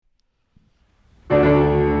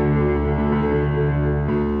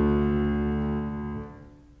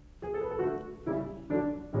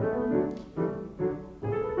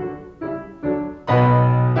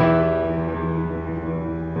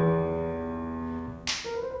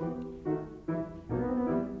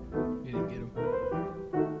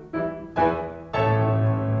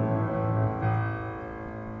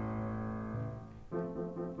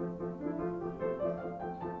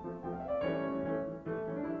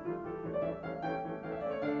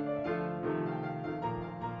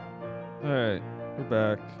right,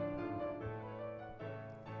 we're back.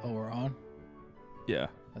 Oh, we're on? Yeah,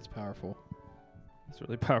 That's powerful. it's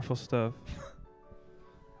really powerful stuff.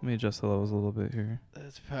 Let me adjust the levels a little bit here.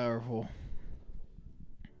 That's powerful.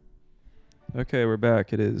 Okay, we're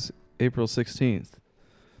back. It is April 16th.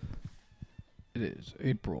 It is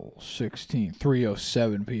April 16th,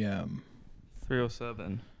 3:07 p.m.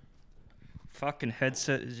 3:07. Fucking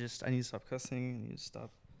headset is just... I need to stop cussing. I need to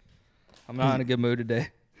stop. I'm not in a good mood today.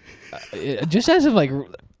 Just as of like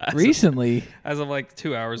As recently. As of like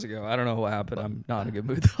 2 hours ago. I don't know what happened. I'm not in a good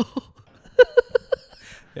mood though.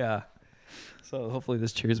 Yeah. So hopefully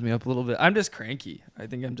this cheers me up a little bit. I'm just cranky. I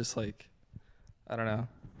think I'm just like... I don't know.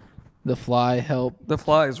 The fly helped. The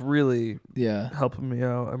fly is really Yeah. helping me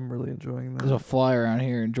out. I'm really enjoying that. There's a fly around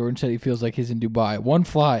here, and Jordan said he feels like he's in Dubai. One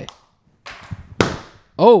fly.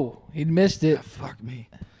 Oh, he missed it. Ah, fuck me.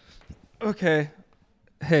 Okay.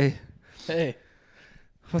 Hey, Hey.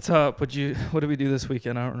 what's up? What did we do this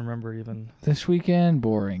weekend? I don't remember even. This weekend,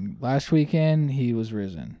 boring. Last weekend, he was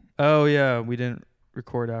risen. Oh yeah, we didn't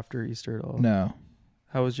record after Easter at all. No.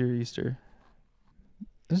 How was your Easter?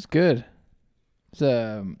 It was good.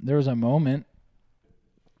 There was a moment.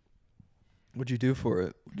 What'd you do for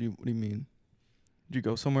it? What do you mean? Did you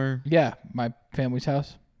go somewhere? Yeah, my family's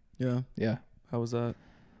house. Yeah. Yeah. How was that? It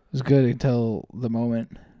was good until the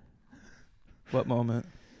moment. What moment?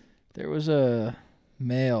 There was a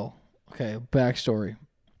male. Okay, backstory.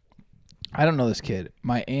 I don't know this kid.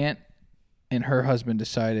 My aunt and her husband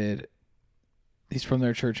decided, he's from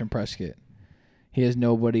their church in Prescott. He has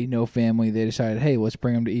nobody, no family. They decided, hey, let's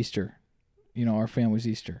bring him to Easter. You know, our family's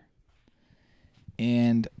Easter.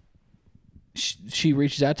 And she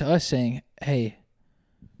reaches out to us saying, hey,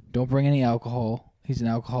 don't bring any alcohol. He's an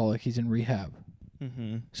alcoholic. He's in rehab.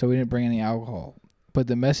 Mm-hmm. So we didn't bring any alcohol. But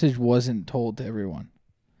the message wasn't told to everyone.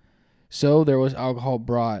 So there was alcohol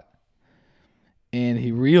brought, and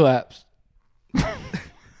he relapsed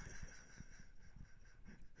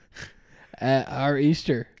at our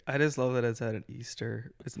Easter. I just love that it's at an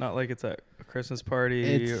Easter. It's not like it's at a Christmas party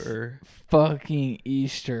It's or... fucking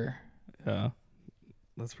Easter. Yeah.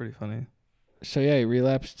 That's pretty funny. So yeah, he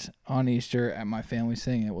relapsed on Easter at my family's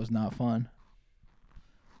thing. It was not fun.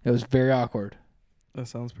 It was very awkward. That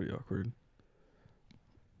sounds pretty awkward.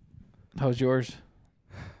 How was yours?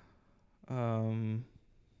 I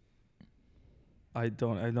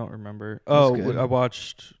don't remember. That's Oh, good. I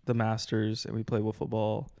watched the Masters and we played wiffle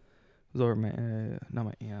ball. It was over at my not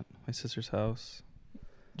my aunt, my sister's house.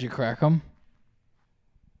 Did you crack them?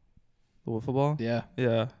 The wiffle ball? Yeah.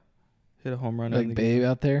 Yeah. Hit a home run. in Like the babe game.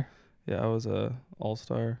 out there? Yeah, I was a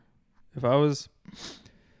all-star. If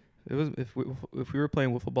we were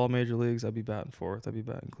playing wiffle ball major leagues, I'd be batting fourth. I'd be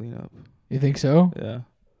batting cleanup. You think so? Yeah.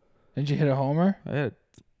 Didn't you hit a homer? I had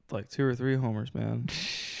like 2 or 3 homers, man.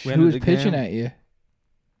 We Who ended was the pitching game. at you?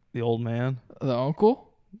 The old man, The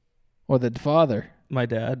uncle? Or the father? my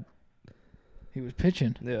dad. He was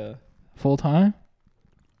pitching Yeah. full time?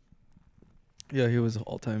 Yeah, he was an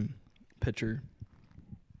all-time pitcher.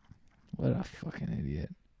 What a fucking idiot.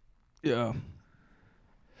 Yeah.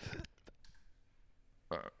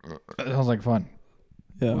 That sounds like fun.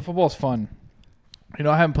 Yeah. Wiffle ball's fun. You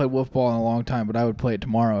know, I haven't played wiffle ball in a long time, but I would play it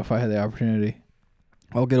tomorrow if I had the opportunity.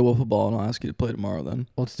 I'll get a wiffle ball and I'll ask you to play tomorrow then.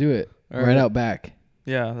 Let's do it. All right out back.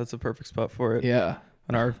 Yeah, that's a perfect spot for it. Yeah.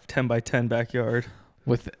 In our 10 by 10 backyard.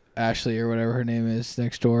 With Ashley or whatever her name is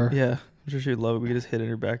next door. Yeah. I'm sure she'd love it. We could just hit in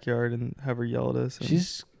her backyard and have her yell at us. And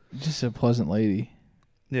She's just a pleasant lady.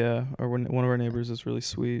 yeah. Or one of our neighbors is really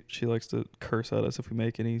sweet. She likes to curse at us if we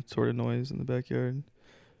make any sort of noise in the backyard.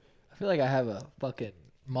 I feel like I have a fucking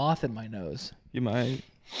moth in my nose. You might.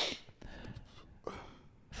 I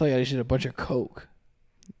feel like I just did a bunch of coke.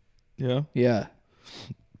 Yeah. Yeah.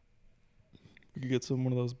 You could get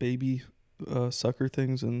one of those baby sucker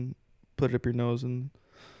things and put it up your nose and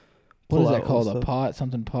What pull is out that all called? the A stuff. pot?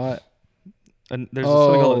 Something pot? And there's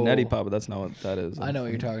something called a Oh. neti pot, but that's not what that is. I know what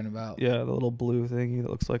you're talking about. Yeah, the little blue thingy that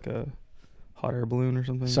looks like a hot air balloon or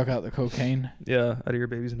something. Suck out the cocaine. Yeah, out of your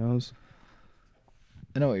baby's nose.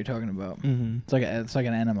 I know what you're talking about. Mm-hmm. It's like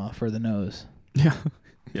an enema for the nose. Yeah,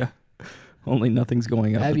 yeah. Only nothing's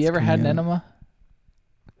going out. Have you that's ever had an coming out. enema?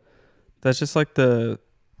 That's just like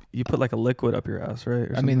you put like a liquid up your ass, right?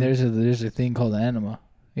 Or I mean, something? there's a thing called an enema.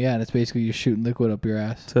 Yeah, and it's basically you're shooting liquid up your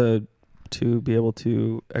ass. to be able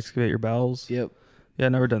to excavate your bowels. Yep. Yeah,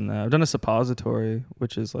 I've never done that. I've done a suppository,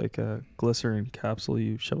 which is like a glycerin capsule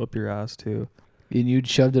you shove up your ass too. And you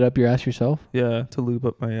shoved it up your ass yourself? Yeah, to lube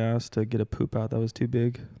up my ass to get a poop out that was too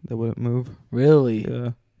big that wouldn't move. Really? Yeah.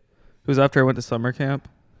 It was after I went to summer camp.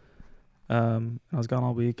 I was gone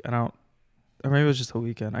all week, and or maybe it was just a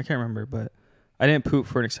weekend. I can't remember, but I didn't poop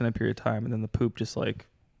for an extended period of time, and then the poop just like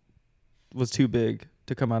was too big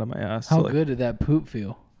to come out of my ass. How So, like, good did that poop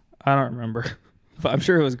feel? I don't remember, but I'm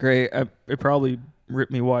sure it was great. It probably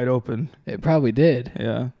ripped me wide open. It probably did.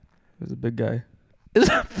 Yeah, it was a big guy. Is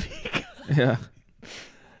that big? Yeah.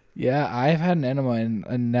 Yeah, I've had an enema,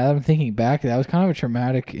 and now that I'm thinking back, that was kind of a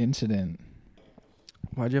traumatic incident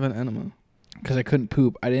Why'd you have an enema? because I couldn't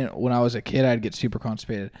poop. I didn't when I was a kid. I'd get super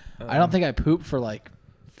constipated. I don't think I pooped for like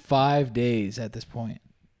 5 days at this point.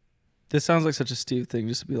 This sounds like such a Steve thing,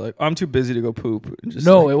 just to be like, I'm too busy to go poop. And just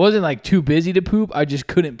No, like, it wasn't like too busy to poop. I just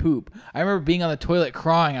couldn't poop. I remember being on the toilet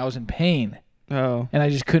crying. I was in pain, oh, and I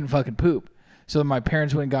just couldn't fucking poop. So my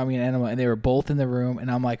parents went and got me an enema, and they were both in the room,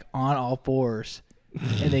 and I'm like on all fours,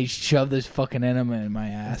 and they shoved this fucking enema in my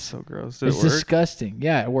that's ass. so gross. Did It's it work? disgusting.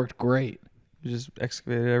 Yeah, it worked great. You just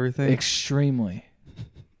excavated everything. Extremely.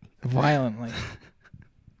 Violently.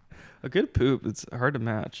 A good poop, it's hard to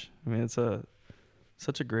match. I mean, it's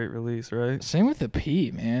such a great release, right? Same with the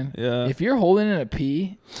pee, man. Yeah. If you're holding in a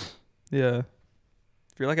pee, Yeah.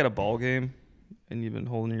 If you're like at a ball game and you've been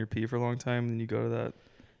holding your pee for a long time, then you go to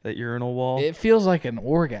that urinal wall. it feels like an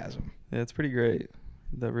orgasm. Yeah, it's pretty great.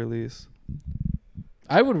 That release.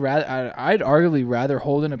 I'd arguably rather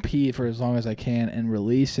hold in a pee for as long as I can and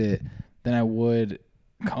release it than I would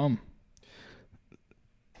come.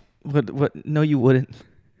 What? No, you wouldn't.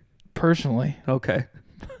 Personally. Okay.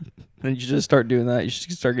 Then you should just start doing that. You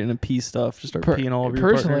should start getting into pee stuff. Just start peeing all over your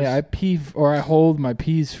Personally, partners. I pee or I hold my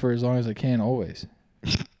pees for as long as I can always.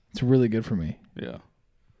 It's really good for me. Yeah.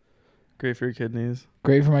 Great for your kidneys.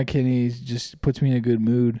 Great for my kidneys. Just puts me in a good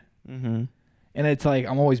mood. Mm-hmm. And it's like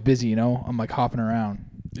I'm always busy, you know? I'm like hopping around.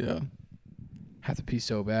 Yeah. Have to pee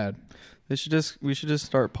so bad. We should just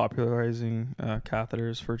start popularizing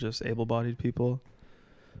catheters for just able-bodied people.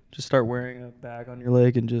 Just start wearing a bag on your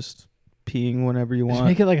leg and just peeing whenever you Just want.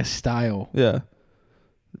 make it like a style. Yeah.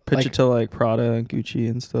 Pitch Like- it to like Prada and Gucci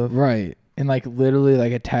and stuff. Right. And like literally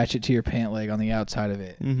like attach it to your pant leg on the outside of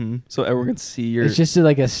it. Mm-hmm. So everyone can see your. It's just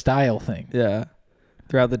like a style thing. Yeah.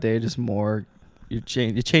 Throughout the day, just more. It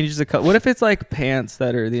changes the cut. What if it's like pants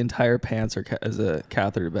that are the entire pants are as a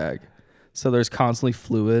catheter bag? So there's constantly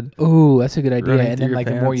fluid, Ooh, that's a good idea. Running And through then your like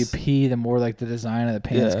the more you pants. pee, the more like the design of the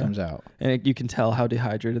pants Yeah. comes out. and you can tell how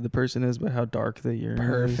dehydrated the person is by how dark the urine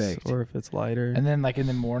Perfect. is, or if it's lighter. And then like in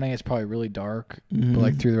the morning it's probably really dark. Mhm. But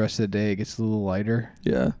like through the rest of the day it gets a little lighter.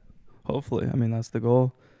 Yeah. Hopefully. I mean, that's the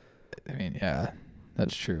goal. I mean, yeah,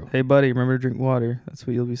 that's true. Hey, buddy, remember to drink water. That's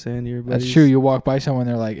what you'll be saying to your buddies. That's true. You walk by someone,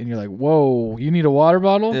 they're like, and you're like, "Whoa, you need a water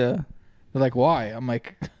bottle?" Yeah. They're like, "Why?" I'm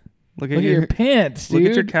like, Look "Look at your pants, dude. Look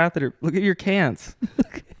at your catheter. Look at your cans.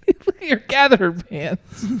 Look at your catheter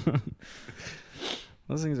pants."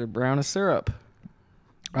 Those things are brown as syrup.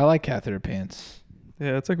 I like catheter pants.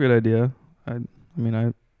 Yeah, it's a good idea. I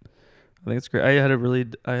think it's great. I had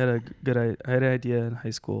an idea in high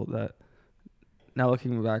school that now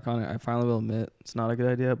looking back on it, I finally will admit it's not a good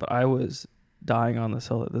idea, but I was dying on this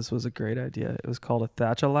hill that this was a great idea. It was called a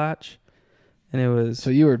Thatch-a-Latch, and it was. So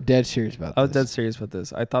you were dead serious about I was this. dead serious with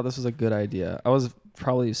this. I thought this was a good idea. I was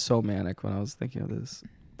probably so manic when I was thinking of this,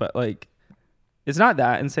 but like, it's not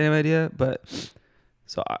that insane of an idea. But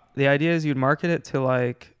so the idea is you'd market it to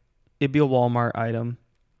like it'd be a Walmart item,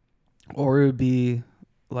 or it would be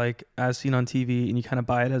like as seen on TV, and you kind of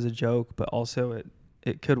buy it as a joke, but also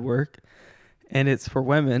it could work, and it's for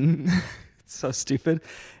women. It's so stupid,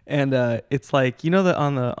 and it's like, you know, that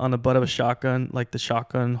on the butt of a shotgun, like the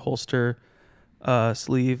shotgun holster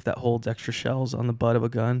sleeve that holds extra shells on the butt of a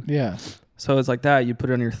gun. Yeah. So it's like that. You put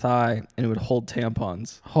it on your thigh, and it would hold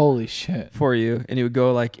tampons Holy shit. for you, and it would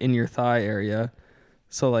go like in your thigh area,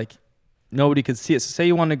 so like nobody could see it. So say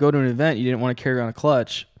you wanted to go to an event, you didn't want to carry on a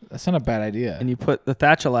clutch, That's not a bad idea. and you put the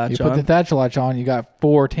Thatch-a-Latch You on. put the Thatch-a-Latch on, you got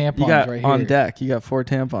 4 tampons you got right here. on deck. You got 4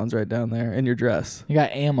 tampons right down there in your dress. You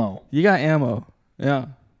got ammo. You got ammo. Yeah.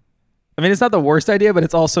 I mean, it's not the worst idea, but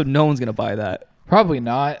it's also no one's gonna buy that. Probably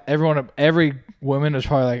not. Every woman was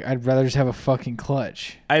probably like, I'd rather just have a fucking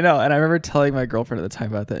clutch. I know, and I remember telling my girlfriend at the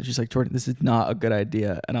time about that. She's like, Jordan, this is not a good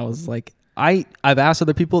idea. And I was like, I've asked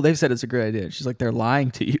other people, they've said it's a good idea. She's like, they're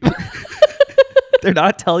lying to you. They're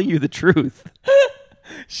not telling you the truth.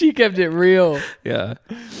 She kept it real. Yeah.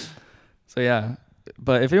 So yeah.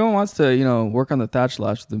 But if anyone wants to, you know, work on the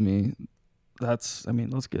Thatch-a-Latch with me, let's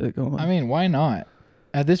get it going. I mean, why not?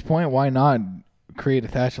 At this point, why not create a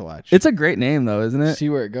Thatch-a-Latch? It's a great name though, isn't it? See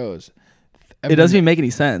where it goes. It doesn't even make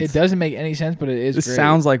any sense. It doesn't make any sense, but it is It great.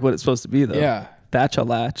 sounds like what it's supposed to be though. Yeah.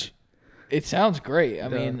 Thatch-a-Latch. It sounds great. I Yeah.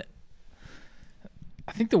 mean,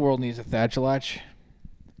 I think the world needs a Thatch-a-Latch.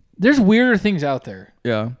 There's weirder things out there.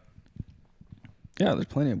 Yeah. Yeah, there's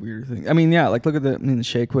plenty of weirder things. I mean, yeah, like look at the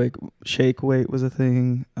shake weight. Shake weight was a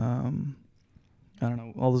thing. I don't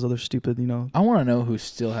know, all those other stupid, I want to know who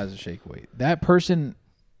still has a shake weight. That person.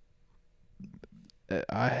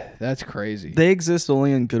 That's crazy. They exist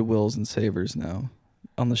only in Goodwills and Savers now,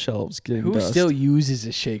 on the shelves getting Who dust. still uses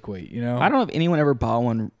a shake weight? I don't know if anyone ever bought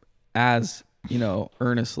one as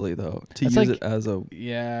earnestly though to That's use like- it as a.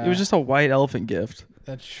 Yeah, It was just a white elephant gift.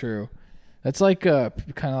 that's true. That's like kind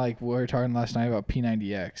of like what we were talking last night about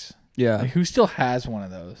P90X. Yeah, Like, who still has one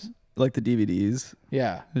of those? like the DVDs.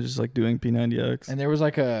 Yeah, It's just like doing P90X. and there was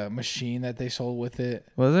like a machine that they sold with it.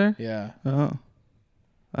 Was there? Yeah, Oh,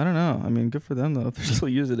 I don't know. I mean, good for them though. If they're still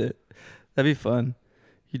using it, that'd be fun.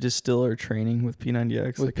 You just still are training with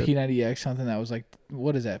P90X. with P90X, something that was like,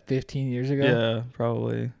 what is that, 15 years ago? Yeah,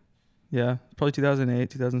 probably. Yeah, probably 2008,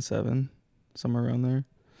 2007, somewhere around there.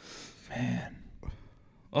 Man,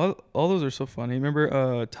 All those are so funny.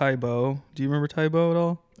 Remember Tybo? Do you remember Tybo at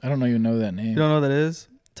all? I don't even know that name. You don't know who that is?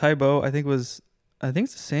 Tybo, I think it's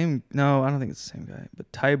the same. No, I don't think it's the same guy. But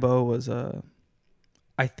Tybo was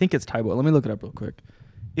I think it's Tybo. Let me look it up real quick.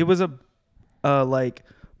 It was a like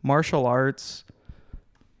martial arts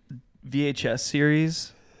VHS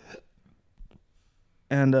series,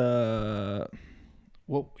 and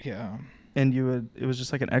Well, yeah. and it was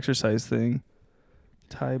just like an exercise thing.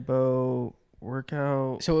 Tybo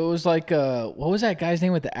workout. So it was like, what was that guy's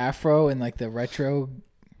name with the afro and like the retro?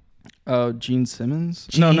 Oh, Gene Simmons?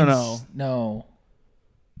 No. Jeans- No.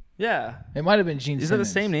 Yeah. It might have been Gene Is that the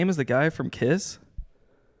Simmons. same name as the guy from Kiss?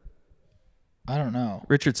 I don't know.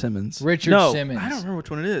 Richard Simmons. Richard No, Simmons. I don't remember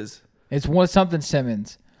which one it is. It's one something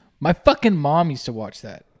Simmons. My fucking mom used to watch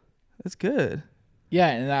that. That's good. Yeah,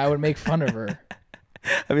 and I would make fun of her.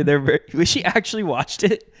 I mean, they're very. She actually watched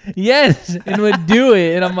it. Yes, and would do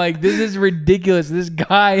it. And I'm like, this is ridiculous. This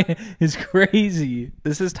guy is crazy.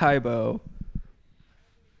 This is Tybo.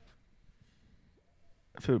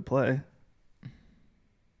 If it would play.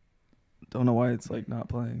 Don't know why it's like not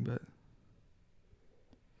playing, but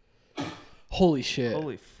Holy shit.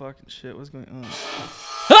 holy fucking shit, what's going on?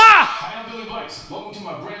 Hi, I'm Billy Blanks. Welcome to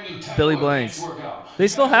my brand new Type Billy 1 Blanks. Max workout. They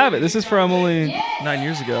still have it. This is from only 9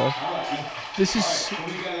 years ago. This is When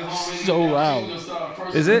we got it home ready, so we're loud. gonna start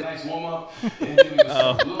first Is with it? a nice warm up, and then we're gonna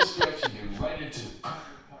start a little stretch and get right into part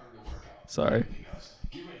of the workout. Sorry. Everything else.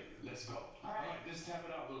 Get ready. Let's go. All right, let's tap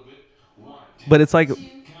it out a little bit. 1, 2, But it's like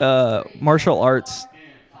martial arts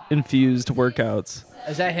infused workouts.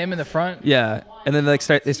 Is that him in the front? Yeah, and then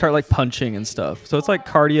they start like punching and stuff. So it's like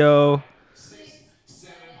cardio.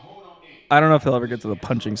 7, hold on, 8. I don't know if they'll ever get to the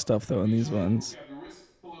punching stuff though in these ones. Grab your wrist,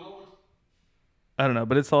 pull it over. I don't know,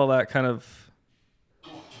 but it's all that kind of.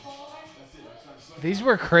 These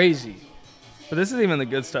were crazy. But this is even the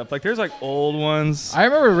good stuff. Like there's like old ones. I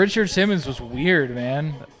remember Richard Simmons was weird,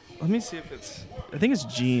 man. Let me see if it's. I think it's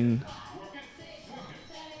Gene.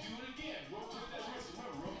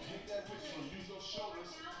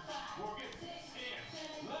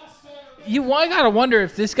 I gotta wonder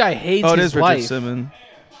if this guy hates Oh, it his is Richard life. Simmons.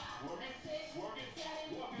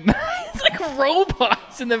 It's like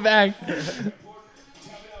robots in the back.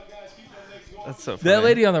 That's so funny. That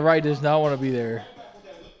lady on the right does not want to be there.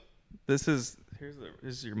 This is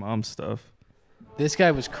your mom's stuff. This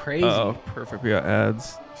guy was crazy. Oh, perfect. We got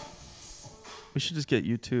ads. We should just get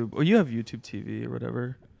YouTube. Oh, you have YouTube TV or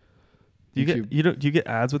whatever. Do you get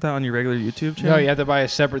ads with that on your regular YouTube channel? No, you have to buy a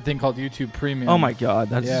separate thing called YouTube Premium. Oh my god,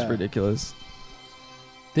 that's Yeah. just ridiculous.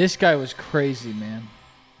 This guy was crazy, man.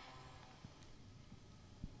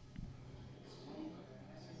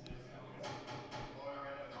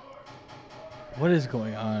 What is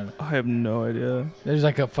going on? I have no idea. There's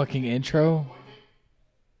like a fucking intro.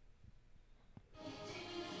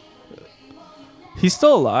 He's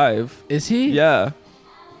still alive. Is he? Yeah,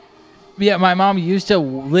 Yeah, my mom used to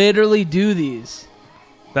literally do these.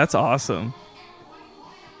 that's awesome.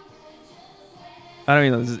 I don't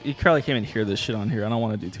even know. You probably can't even hear this shit on here. I don't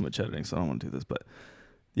want to do too much editing, so I don't want to do this. But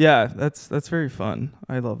yeah, that's very fun.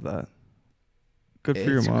 I love that. Good for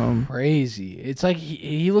It's your mom. crazy. It's like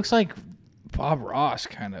he looks like Bob Ross,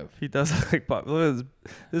 kind of. He does look like Bob. Look at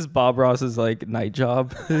this is Bob Ross's like night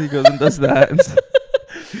job. He goes and does that. And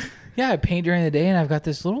Yeah, I paint during the day, and I've got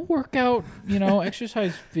this little workout,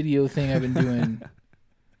 exercise video thing I've been doing.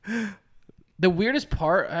 The weirdest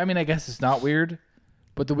part, I mean, I guess it's not weird,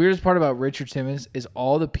 but the weirdest part about Richard Simmons is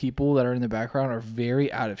all the people that are in the background are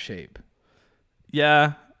very out of shape.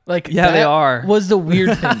 yeah, Like, Yeah, they that are. Was the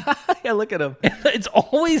weird thing. yeah. Look at him. It's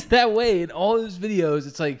always that way in all his videos.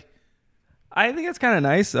 It's like, I think it's kind of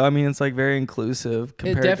nice though. I mean, it's like very inclusive. it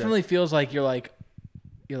Compared definitely feels like you're like,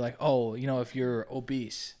 you're like, oh, if you're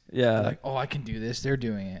obese, Yeah. you're like, oh, I can do this. They're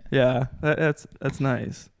doing it. Yeah. That's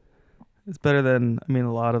nice. It's better than, I mean,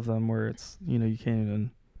 a lot of them where it's, you can't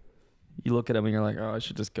even, you look at them and you're like, oh, I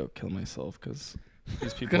should just go kill myself because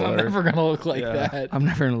these people Because I'm are. never gonna look like Yeah, that. I'm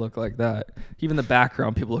never going to look like that. Even the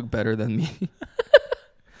background people look better than me.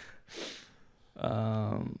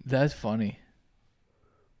 That's funny.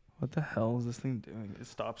 What the hell is this thing doing? It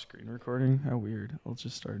stopped screen recording? How weird. I'll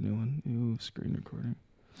just start a new one. Ooh, screen recording.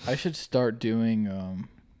 I should start doing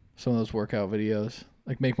some of those workout videos.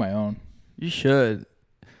 Like make my own. You should.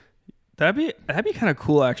 That'd be kind of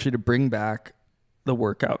cool actually to bring back the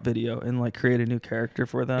workout video and like create a new character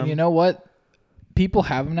for them. And you know what? People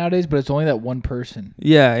have them nowadays, but it's only that one person.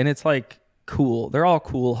 Yeah, and it's like cool. They're all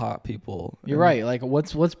cool, hot people. You're right. Like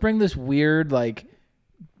let's bring this weird, like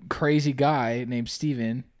crazy guy named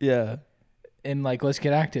Steven Yeah. and like let's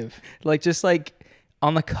get active. Like just like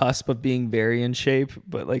on the cusp of being very in shape,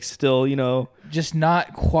 but like still, Just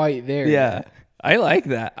not quite there. yeah. yet. I like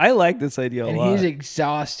that. I like this idea a And lot. he's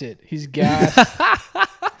exhausted. He's gassed.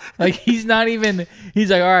 Like he's not even. He's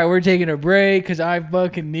like, all right, we're taking a break because I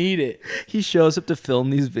fucking need it. He shows up to film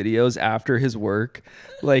these videos after his work.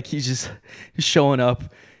 Like he's just showing up.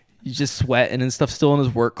 He's just sweating and stuff, still in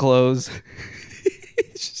his work clothes.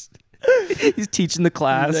 He's teaching the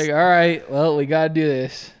class. He's like, all right, well, we gotta do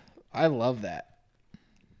this. I love that.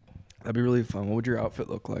 That'd be really fun. What would your outfit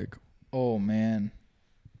look like? Oh man.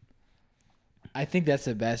 I think that's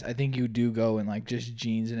the best. I think you do go in like just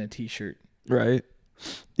jeans and a t-shirt. Right?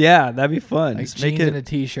 Yeah, that'd be fun. Like Just jeans and a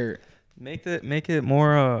t-shirt. make it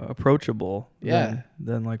more approachable. Yeah.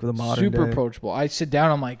 Than like the modern Super day. approachable. I sit down.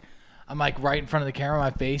 I'm like right in front of the camera. My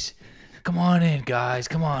face. Come on in, guys.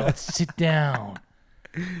 Come on. Let's sit down.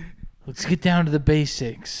 Let's get down to the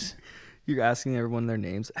basics. You're asking everyone their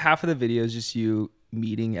names. Half of the video is just you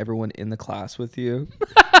meeting everyone in the class with you.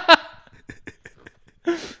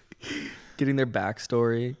 Getting their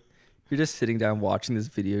backstory. You're just sitting down watching this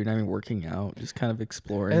video. You're not even working out. Just kind of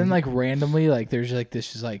exploring. And then like randomly, like there's like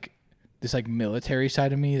this military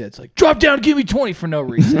side of me that's like, drop down, give me 20 for no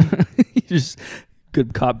reason. just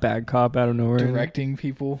good cop, bad cop out of nowhere. Directing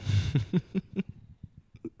people.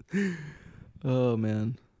 Oh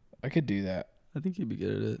man, I could do that. I think you'd be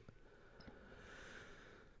good at it.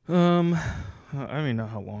 I don't even know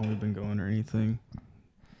how long we've been going or anything.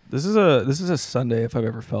 This is a Sunday if I've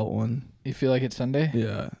ever felt one. You feel like it's Sunday?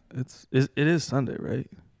 Yeah, it is Sunday, right?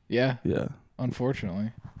 Yeah. Yeah,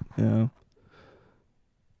 Unfortunately. yeah.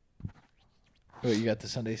 What, you got the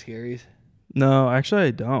Sunday scaries? No, actually,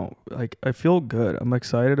 I don't. Like, I feel good. I'm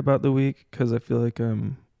excited about the week because I feel like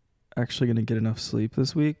I'm actually gonna get enough sleep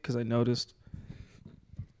this week because I noticed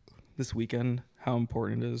this weekend how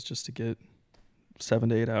important it is just to get 7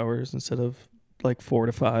 to 8 hours instead of like 4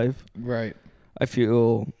 to 5. Right. I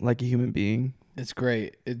feel like a human being. It's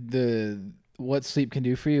great. What sleep can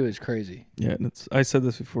do for you is crazy. Yeah, and I said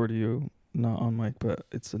this before to you, not on mic, but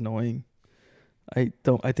it's annoying. I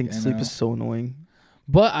think sleep know. is so annoying.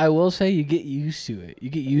 But I will say you get used to it. You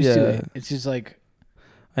get used to Yeah. it. It's just like,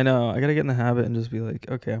 I know. I gotta get in the habit and just be like,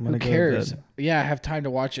 okay, I'm gonna who go cares? to bed. Yeah, I have time to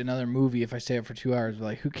watch another movie if I stay up for 2 hours. But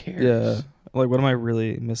like, who cares? Yeah, like what am I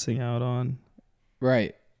really missing out on?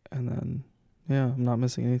 Right. And then, yeah, I'm not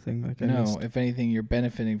missing anything. Like I No, missed. if anything, you're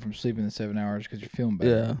benefiting from sleeping the 7 hours because you're feeling better.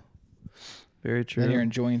 Yeah, very true. Then you're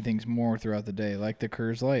enjoying things more throughout the day, like the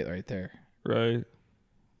Coors Light right there. Right.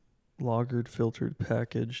 Lagered, filtered,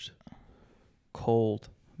 packaged, cold.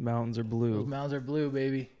 Mountains are Those blue. mountains are blue,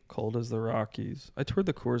 baby. Cold as the Rockies. I toured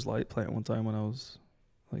the Coors Light plant one time when I was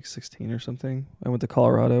like 16 or something. I went to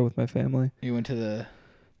Colorado with my family. You went to the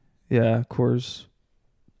Yeah, Coors,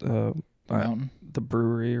 mountain. the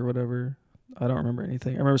brewery or whatever. I don't remember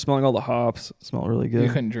anything. I remember smelling all the hops. It smelled really good. You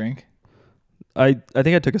couldn't drink. I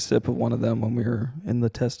think I took a sip of one of them when we were in the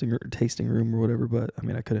tasting room or whatever, but I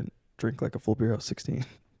mean I couldn't drink like a full beer. I was 16.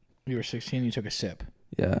 You were 16. You took a sip.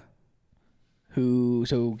 Yeah.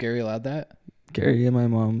 So Gary allowed that? Gary and my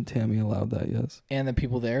mom, Tammy, allowed that, yes. And the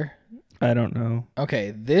people there? I don't know.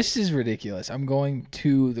 Okay, this is ridiculous. I'm going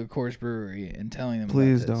to the Coors Brewery and telling them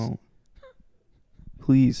Please about this. don't.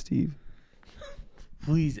 Please, Steve.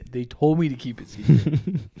 Please, they told me to keep it secret.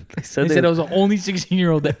 They said They said I was the only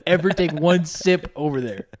 16-year-old to ever take one sip over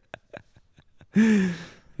there.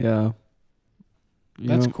 Yeah. You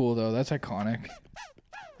That's know, cool, though. That's iconic.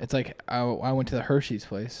 It's like I went to the Hershey's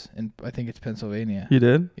place, and I think it's Pennsylvania. You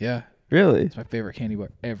did? Yeah, Really? it's my favorite candy bar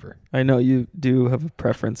ever. I know you do have a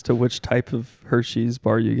preference to which type of Hershey's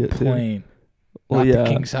bar you get to. Plain. Well, Not yeah. the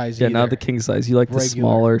king size Yeah, either. not the king size. You like the Regular.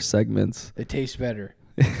 smaller segments. It tastes better.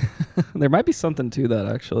 There might be something to that,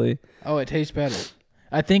 actually. Oh, it tastes better.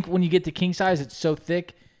 I think when you get the king size, it's so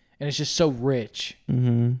thick, and it's just so rich,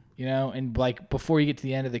 Mm-hmm. you know. And like before you get to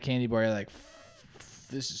the end of the candy bar, you're like,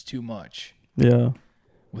 this is too much. Yeah.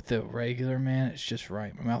 With the regular, man, it's just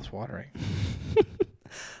right. My mouth's watering.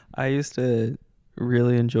 I used to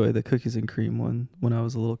really enjoy the cookies and cream one when I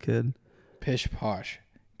was a little kid. Pish posh.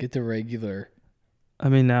 Get the regular. I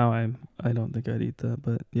mean, now I don't think I'd eat that,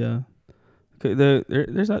 but yeah. Okay,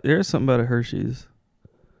 there's something about a Hershey's.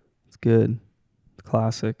 It's good.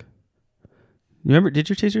 Classic. You remember? Did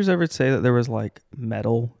your teachers ever say that there was like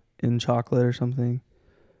metal in chocolate or something,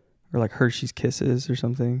 or like Hershey's Kisses or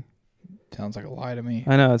something? Sounds like a lie to me.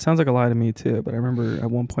 I know it sounds like a lie to me too, but I remember at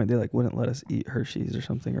one point they like wouldn't let us eat Hershey's or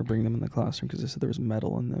something or bring them in the classroom because they said there was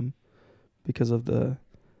metal in them because of the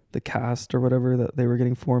cast or whatever that they were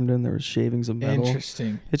getting formed in. There was shavings of metal.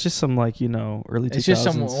 Interesting. It's just some like early 2000s. It's just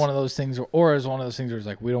one of those things, or is one of those things where it's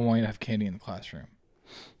like we don't want you to have candy in the classroom.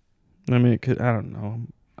 I mean, it could. I don't know.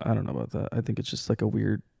 I don't know about that. I think it's just like a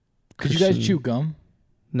weird. Could you guys chew gum?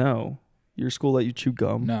 No. Your school let you chew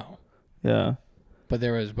gum? No. Yeah. But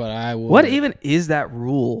I will. What even is that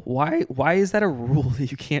rule? Why is that a rule that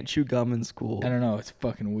you can't chew gum in school? I don't know. It's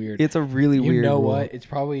fucking weird. It's a really weird You know rule. what? It's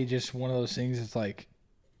probably just one of those things. It's like,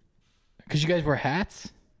 because you guys wear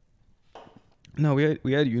hats. No,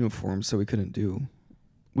 we had uniforms, so we couldn't do.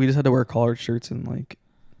 We just had to wear collared shirts and like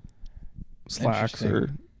slacks or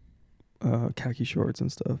khaki shorts and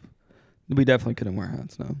stuff. We definitely couldn't wear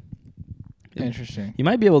hats. No. Interesting. You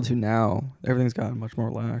might be able to now. Everything's gotten much more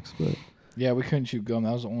lax, but Yeah, we couldn't chew gum.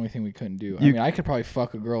 That was the only thing we couldn't do. I mean, I could probably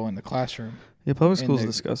fuck a girl in the classroom, yeah, public school's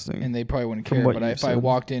disgusting. and they probably wouldn't From care. what But you if I said.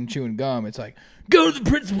 walked in chewing gum, it's like, go to the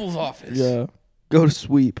principal's office. Yeah, go to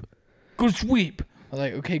sweep. Go sweep. I was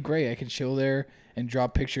like, okay, great. I can chill there and draw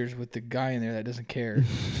pictures with the guy in there that doesn't care.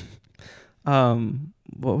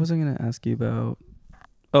 What was I gonna ask you about?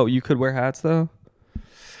 Oh, you could wear hats though.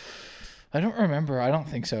 I don't remember. I don't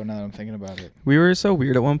think so now that I'm thinking about it. We were so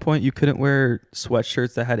weird at one point. You couldn't wear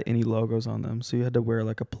sweatshirts that had any logos on them, so you had to wear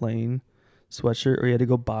like a plain sweatshirt, or you had to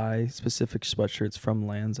go buy specific sweatshirts from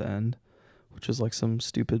Land's End, which was like some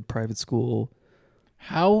stupid private school.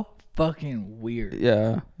 How fucking weird.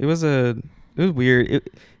 Yeah, it was weird. It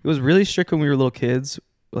was really strict when we were little kids,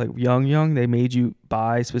 like young. They made you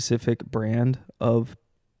buy specific brand of,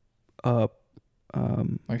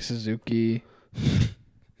 Like Suzuki.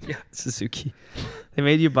 yeah, Suzuki. They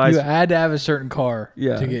made you buy. You had to have a certain car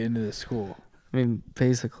Yeah. to get into the school. I mean,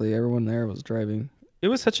 basically everyone there was driving. It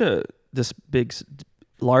was such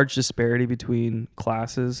large disparity between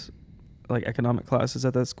classes, like economic classes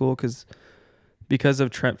at that school, because of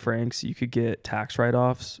Trent Franks, you could get tax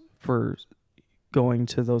write-offs for going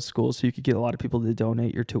to those schools, so you could get a lot of people to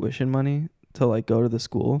donate your tuition money to like go to the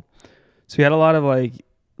school. So we had a lot of like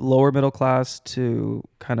lower middle class to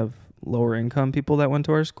kind of lower income people that went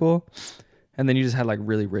to our school, and then you just had like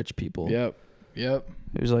really rich people. Yep.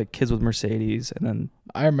 It was like kids with Mercedes, and then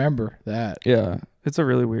I remember that. yeah, it's a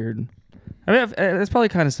really weird. I mean, it's probably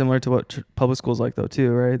kind of similar to what public schools like though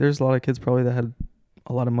too, right? There's a lot of kids probably that had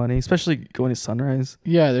a lot of money, especially going to Sunrise.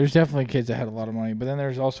 Yeah, there's definitely kids that had a lot of money, but then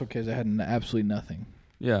there's also kids that had absolutely nothing.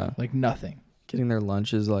 Yeah, Like nothing. getting their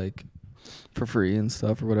lunches like for free and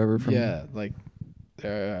stuff or whatever. From Yeah, like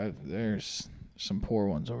there's some poor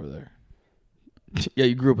ones over there. yeah,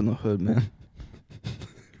 you grew up in the hood, man.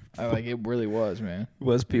 It really was, man.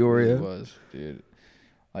 West It really Peoria. was, dude.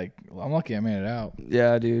 Like, I'm lucky I made it out.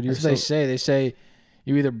 Yeah, dude. That's what they say. They say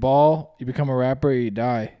you either ball, you become a rapper, or you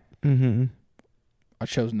die. Mm-hmm. I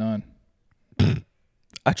chose none.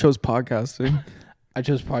 I chose podcasting. I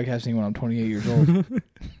chose podcasting when I'm 28 years old.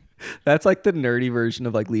 That's like the nerdy version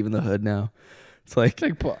of like leaving the hood now. It's like I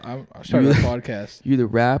started a podcast. you either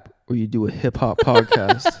rap or you do a hip hop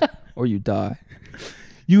podcast or you die.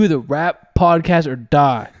 You either rap, podcast, or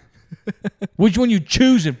die. Which one you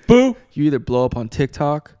choosing, boo? You either blow up on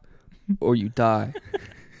TikTok or you die.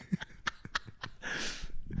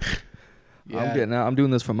 Yeah. I'm getting out. I'm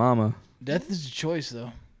doing this for mama. Death is a choice,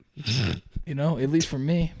 though. You know, at least for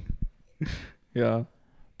me. Yeah.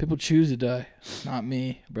 People choose to die. Not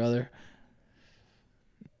me, brother.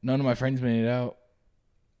 None of my friends made it out.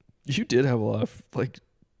 You did have a lot of like.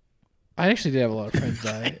 I actually did have a lot of friends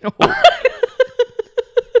die.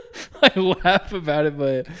 I laugh about it,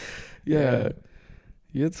 but Yeah.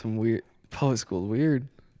 You had some weird. Public school weird.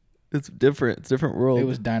 It's different. It's a different world. it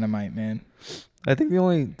was dynamite, man. I think the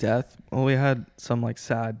only death. Well, we had some like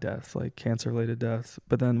sad deaths, like cancer related deaths.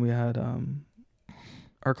 But then we had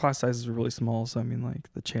our class sizes were really small, so I mean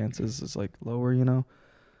like the chances is like lower, you know.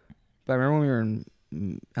 But I remember when we were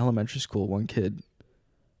in elementary school, one kid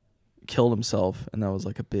killed himself, and that was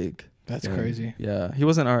like a big. That's thing. crazy. Yeah, he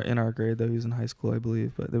wasn't in our grade though. He was in high school, I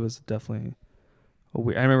believe. But there was definitely I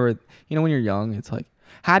remember, when you're young, it's like,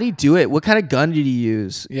 how do you do it? What kind of gun did you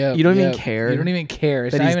use? Yeah, You don't even care. You don't even care.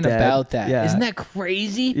 It's that not he's even dead. about that. Yeah. Isn't that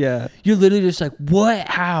crazy? Yeah. You're literally just like, what?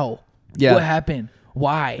 How? Yeah. What happened?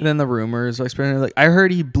 Why? And then the rumors are spreading. Like, I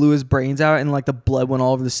heard he blew his brains out and like the blood went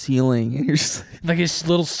all over the ceiling. And you're just Like his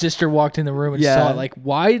little sister walked in the room and Yeah. saw it. Like,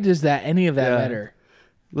 why does that any of that Yeah. matter?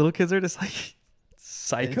 little kids are just like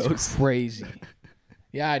psychos. It's crazy.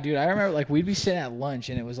 Yeah, dude. I remember like we'd be sitting at lunch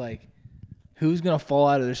and it was like, who's gonna fall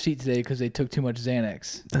out of their seat today because they took too much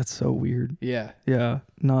Xanax? That's so weird. Yeah. Yeah.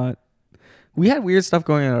 We had weird stuff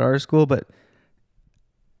going on at our school, but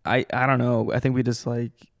I don't know. I think we just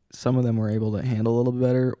like some of them were able to handle a little bit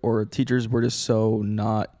better, or teachers were just so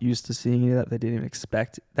not used to seeing any of that they didn't even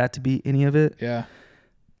expect that to be any of it. Yeah.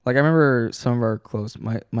 Like I remember some of our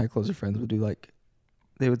my closer friends would do like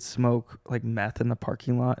they would smoke like meth in the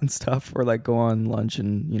parking lot and stuff, or like go on lunch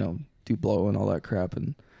and do blow and all that crap.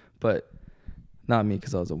 But not me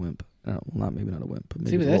because I was a wimp. Maybe not a wimp, but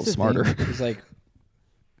maybe a little smarter. It's like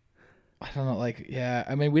I don't know, like yeah.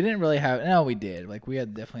 I mean, we didn't really have. No, we did. Like we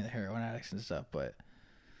had definitely the heroin addicts and stuff, but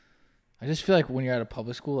I just feel like when you're at a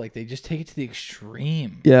public school, like they just take it to the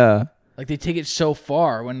extreme. Yeah. Like they take it so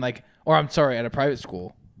far when like, or I'm sorry, at a private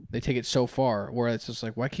school, they take it so far where it's just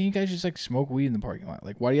like, why can't you guys just like smoke weed in the parking lot?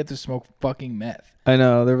 Like, why do you have to smoke fucking meth? I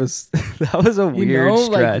know there was that was a weird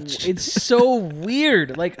stretch. Like, it's so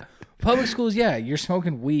weird. Like public schools, yeah, you're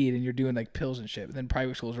smoking weed and you're doing like pills and shit. But then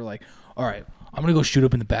private schools are like, all right, I'm gonna go shoot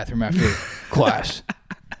up in the bathroom after class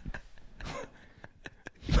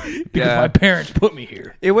because my parents put me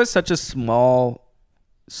here. It was such a small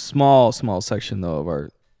section though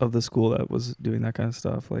of the school that was doing that kind of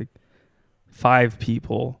stuff. Like 5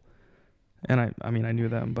 people, and I mean I knew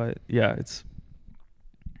them, but yeah, it's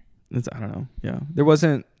I don't know. Yeah, there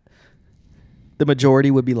wasn't. The majority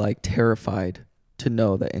would be like terrified to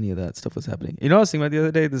know that any of that stuff was happening. You know what I was thinking about the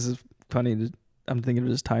other day? This is funny. I'm thinking of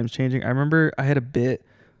just times changing. I remember I had a bit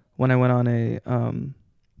when I went on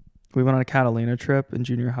we went on a Catalina trip in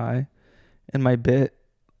junior high, and my bit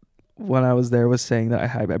when I was there was saying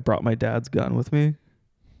that I brought my dad's gun with me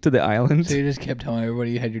to the island. So you just kept telling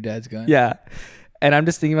everybody you had your dad's gun? Yeah. And I'm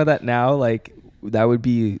just thinking about that now. Like that would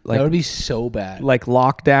be like that would be so bad. Like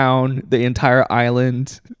lock down the entire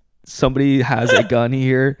island. Somebody has a gun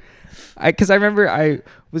here. Because I remember I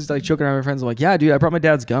was like joking around with my friends. I'm like, yeah, dude, I brought my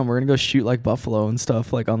dad's gun. We're gonna go shoot like buffalo and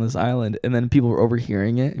stuff like on this island. And then people were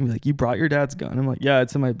overhearing it and be like, you brought your dad's gun? I'm like, yeah,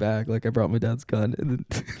 it's in my bag. Like I brought my dad's gun. And then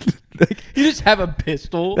like, you just have a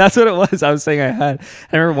pistol? That's what it was. I was saying I had.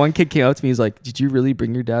 I remember one kid came up to me. He's like, did you really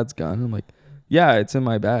bring your dad's gun? I'm like, yeah, it's in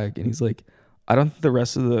my bag. And he's like, I don't think the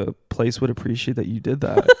rest of the place would appreciate that you did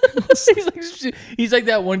that. he's like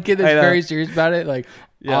that one kid that's very serious about it. Like,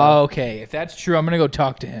 yeah. Oh, okay, if that's true, I'm going to go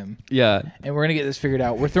talk to him. Yeah. And we're going to get this figured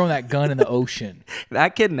out. We're throwing that gun in the ocean.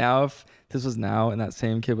 That kid now, if this was now and that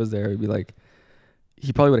same kid was there, it'd be like,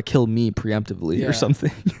 he probably would have killed me preemptively or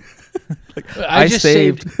something. Like, I just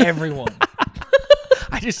saved everyone.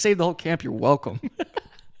 I just saved the whole camp. You're welcome.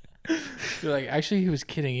 You're like, actually, he was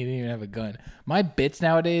kidding. He didn't even have a gun. My bits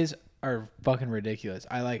nowadays are fucking ridiculous.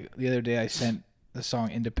 The other day I sent the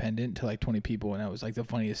song Independent to like 20 people, and that was like the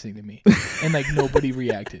funniest thing to me. And like nobody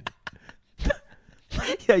reacted.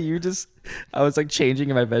 Yeah, I was like changing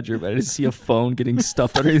in my bedroom, and I just see a phone getting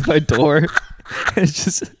stuffed underneath my door. And it's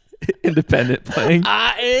just Independent playing.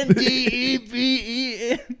 INDEPEN.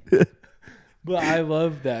 But I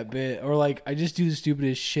love that bit. Or like, I just do the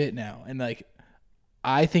stupidest shit now. And like,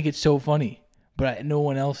 I think it's so funny, but no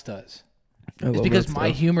one else does. It's because my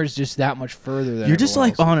humor is just that much further than you're just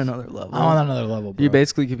like else's. on another level. I'm on another level, bro. You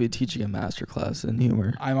basically could be teaching a master class in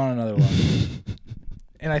humor. I'm on another level.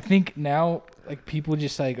 And I think now, like, people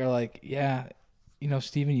just like are like, yeah,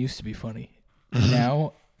 Steven used to be funny. And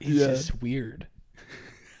now he's just weird.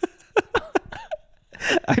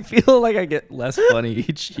 I feel like I get less funny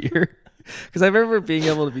each year. Because I remember being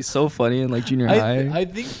able to be so funny in like junior high. I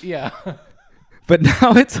think, yeah. But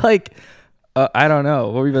now it's like, I don't know.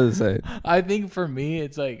 What were you about to say? I think for me,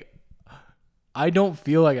 it's like, I don't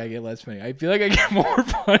feel like I get less funny. I feel like I get more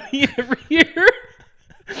funny every year.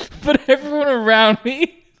 But everyone around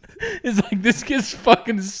me is like, this kid's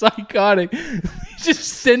fucking psychotic. He's just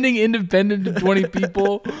sending Independent to 20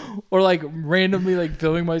 people. Or like randomly like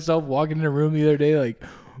filming myself walking in a room the other day like,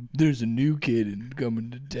 there's a new kid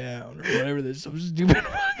coming to town. Or whatever. There's some stupid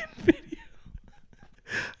fucking video.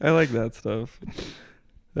 I like that stuff.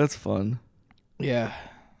 That's fun. Yeah.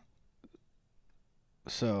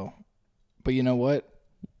 So, but you know what?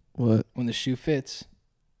 What? When the shoe fits,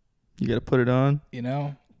 You got to put it on,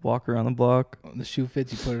 walk around the block, when the shoe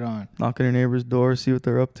fits, you put it on. knock on your neighbor's door, see what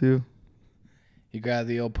they're up to. You grab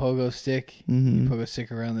the old pogo stick. Mm-hmm. You pogo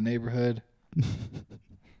stick around the neighborhood.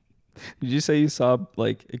 Did you say you saw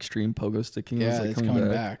like extreme pogo sticking? Yeah, was, like, it's coming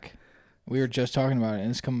back. We were just talking about it, and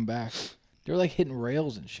it's coming back. They were like hitting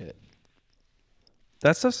rails and shit.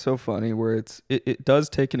 That stuff's so funny where it does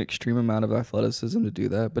take an extreme amount of athleticism to do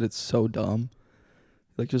that, but it's so dumb.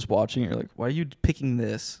 Like just watching it, you're like, why are you picking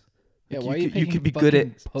this? Yeah, Like, why are you you picking could be good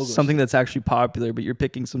at fucking pogo something that's actually popular, but you're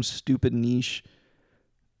picking some stupid niche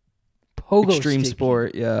pogo extreme stick?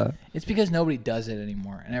 sport. Yeah. It's because nobody does it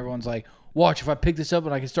anymore, and everyone's like, "Watch, if I pick this up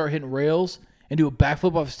and I can start hitting rails and do a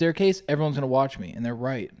backflip off a staircase, everyone's gonna watch me," and they're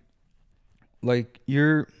right. Like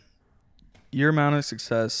your amount of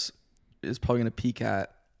success is probably gonna peak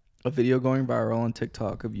at a video going viral on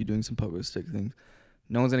TikTok of you doing some pogo stick things.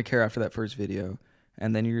 No one's gonna care after that first video,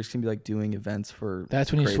 and then you're just gonna be like doing events for.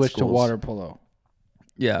 That's when you grade switch to schools. water polo.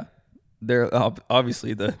 Yeah, there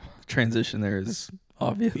obviously the transition there is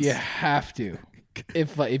obvious. You have to.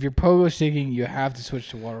 If you're pogo sticking, you have to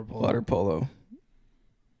switch to water polo. Water polo,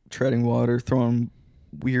 treading water, throwing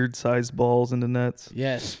weird sized balls into nets,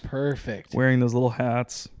 Yes, perfect. wearing those little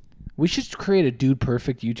hats. We should create a Dude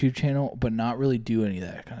Perfect YouTube channel, but not really do any of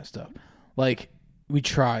that kind of stuff. Like, we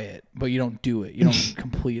try it, but you don't do it. You don't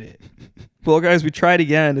complete it. Well, guys, we tried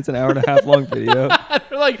again. It's an hour and a half long video.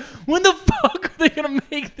 They're like, when the fuck are they going to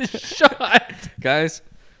make this shot? Guys,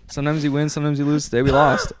 sometimes you win, sometimes you lose. Today we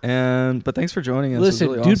lost. But thanks for joining us. Listen,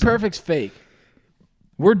 really Dude awesome. Perfect's fake.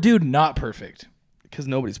 We're Dude Not Perfect. Because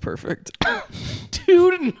nobody's perfect.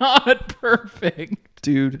 Dude Not Perfect.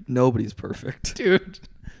 Dude, nobody's perfect. Dude,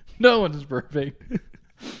 no one's perfect.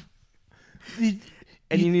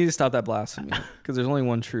 And you need to stop that blasphemy. Because there's only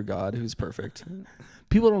one true God who's perfect.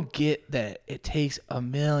 People don't get that it takes a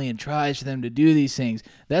million tries for them to do these things.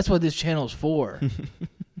 That's what this channel's for.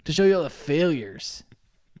 To show you all the failures.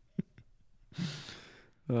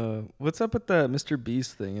 What's up with the Mr.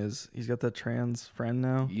 Beast thing? Is he's got that trans friend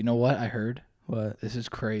now? You know what I heard? What? This is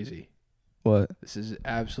crazy. What? This is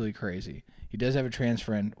absolutely crazy. He does have a trans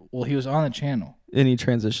friend. Well, he was on the channel. And he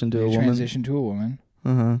transitioned to a He woman? transitioned to a woman.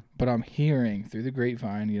 Uh-huh. But I'm hearing through the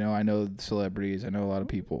grapevine, you know, I know celebrities, I know a lot of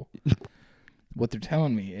people. What they're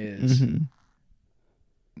telling me is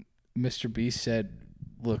Mr. Beast said,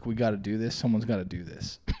 look, we got to do this. Someone's got to do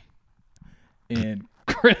this. And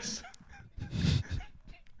Chris,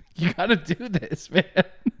 you got to do this, man.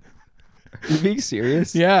 You being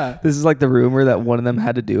serious? Yeah. This is like the rumor that one of them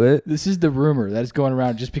had to do it? This is the rumor that's going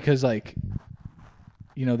around just because, like,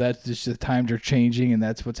 you know, that's just the times are changing and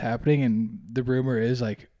that's what's happening. And the rumor is,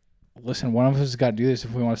 like, listen, one of us has got to do this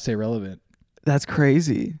if we want to stay relevant. That's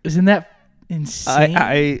crazy. Isn't that insane?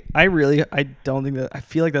 I really don't think that. I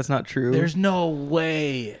feel like that's not true. There's no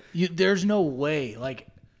way. There's no way. Like,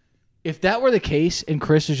 if that were the case and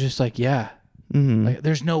Chris was just like, yeah, like,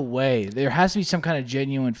 there's no way. There has to be some kind of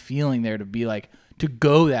genuine feeling there to be like, to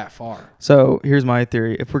go that far. So here's my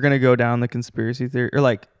theory. If we're going to go down the conspiracy theory or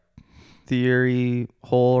like theory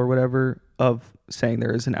hole or whatever of saying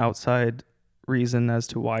there is an outside reason as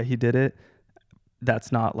to why he did it,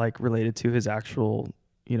 that's not like related to his actual,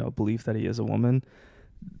 you know, belief that he is a woman.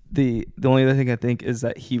 The only other thing I think is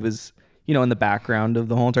that he was, you know, in the background of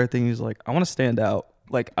the whole entire thing, he was like, I want to stand out.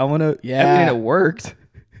 Like, I want to, Yeah. I mean, it worked.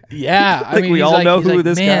 Yeah. Like, we he's all know he's who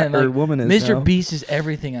this guy man, or like, woman is Mr. now. Beast is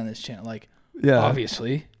everything on this channel. Like, Yeah.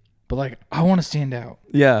 obviously. But, like, I want to stand out.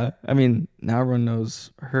 Yeah. I mean, now everyone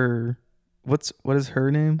knows her. What is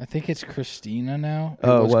her name? I think it's Christina now.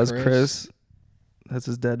 Oh, it was Chris. That's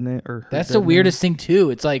his dead name. Or her That's dead the name? weirdest thing, too.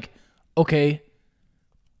 It's like, okay,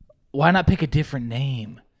 why not pick a different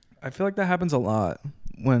name? I feel like that happens a lot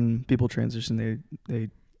when people transition. They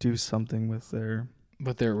do something with their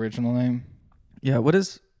With their original name? yeah. What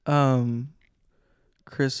is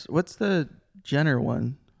Chris? What's the Jenner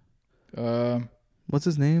one? What's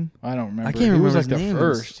his name? I don't remember. I can't He remember was like his the name.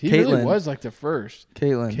 first. He really Caitlyn. was like the first.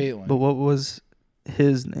 Caitlyn. But what was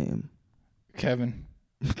his name? Kevin.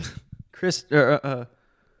 Chris. I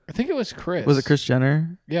think it was Chris. Was it Chris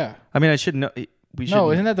Jenner? Yeah. I mean, I should know. We should.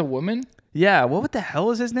 No, isn't that the woman? Yeah. What the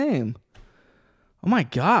hell is his name? Oh my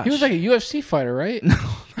gosh. He was like a UFC fighter, right? No.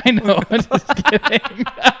 I know. I'm just kidding.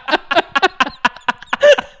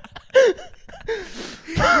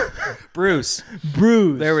 Bruce.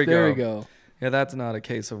 Bruce. There we There go. we go. Yeah, that's not a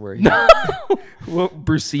case of where he. What,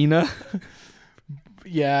 Brucina?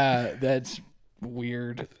 Yeah, that's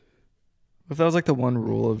weird. If that was like the one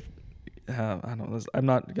rule of, I don't know. I'm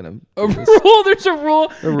not gonna. A do this. rule? There's a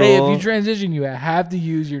rule. A Hey, if rule. you transition, you have to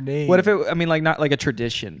use your name. What if it? I mean, like not like a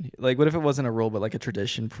tradition. Like, what if it wasn't a rule, but like a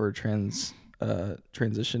tradition for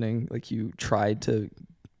transitioning? Like you tried to,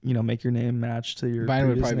 you know, make your name match to your. Mine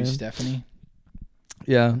would previous probably be name? Stephanie.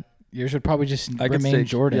 Yeah, Yours would probably just I could remain say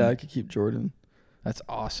Jordan. Yeah, I could keep Jordan. That's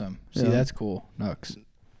awesome. See, Yeah. that's cool. Nux.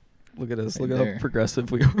 Look at us. Right Look there. how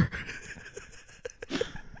progressive we are.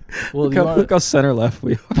 Well, Look how center left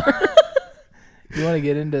we are. you want to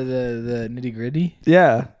get into the nitty gritty?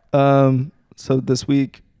 Yeah. So this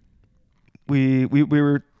week, we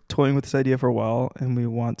were toying with this idea for a while, and we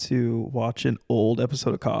want to watch an old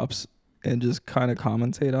episode of Cops and just kind of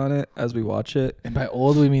commentate on it as we watch it. And by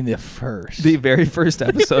old, we mean the first. The very first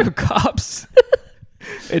episode of Cops,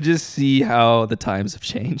 and just see how the times have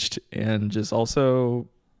changed, and just also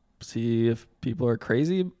see if people are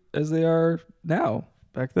crazy as they are now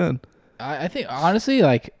back then. I think honestly,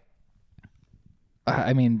 like,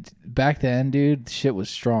 I mean, back then, dude, shit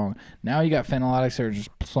was strong. Now you got phenylatics that are just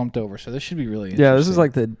slumped over, so this should be really interesting. Yeah, this is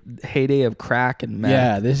like the heyday of crack and meth.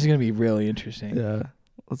 Yeah, this is gonna be really interesting. Yeah.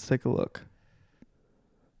 Let's take a look.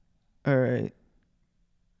 All right.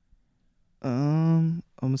 I'm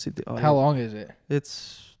gonna see the audio. How long is it?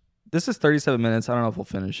 This is 37 minutes. I don't know if we'll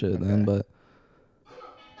finish it then, but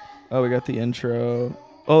we got the intro.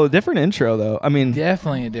 Oh, different intro though. I mean,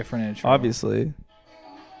 Definitely a different intro. obviously.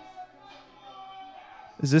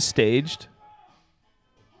 Is this staged?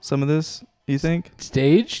 Some of this, you think?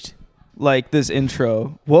 Staged? Like this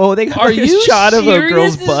intro. Whoa, they got Are like a you shot of a serious?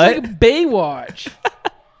 girl's This butt. is like Baywatch.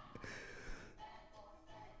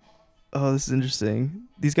 Oh, this is interesting.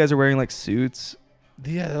 These guys are wearing like suits.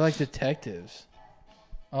 Yeah, they're like detectives.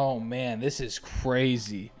 Oh man, this is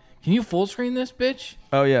crazy. Can you full screen this, bitch?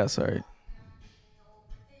 Oh yeah, sorry.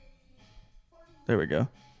 There we go.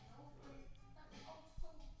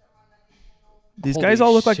 These Holy guys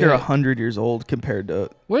all look like they're shit. 100 years old compared to.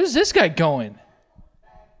 Where's this guy going?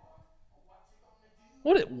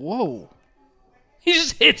 Whoa. He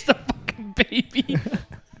just hits the fucking baby.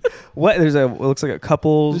 What? It looks like a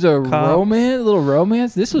couple. There's a cop. little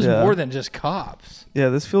romance. This was Yeah. more than just cops. Yeah,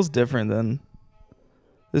 this feels different than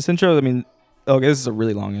this intro. I mean, okay, this is a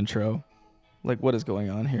really long intro. Like, what is going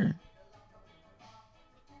on here?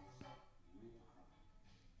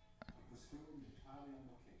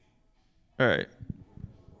 All right.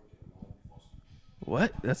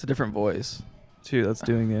 What? That's a different voice, too. That's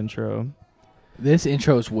doing the intro. This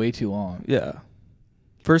intro is way too long. Yeah.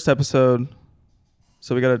 First episode.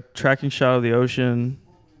 So we got a tracking shot of the ocean.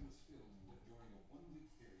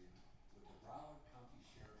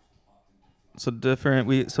 So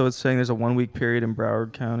different. So it's saying there's a 1 week period in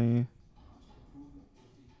Broward County.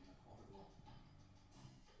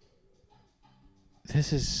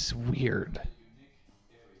 This is weird.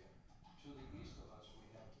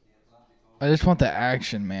 I just want the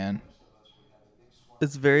action, man.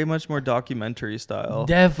 It's very much more documentary style.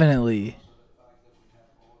 Definitely.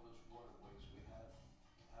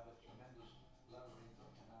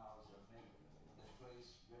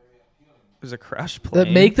 There's a crash plane.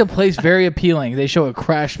 That make the place very appealing. They show a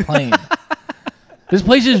crashed plane. This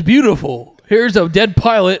place is beautiful. Here's a dead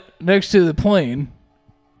pilot next to the plane.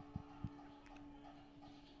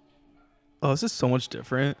 Oh, this is so much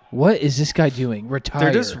different. What is this guy doing? Retire.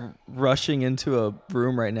 They're just rushing into a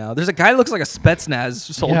room right now. There's a guy who looks like a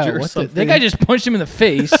Spetsnaz soldier or something. That guy just punched him in the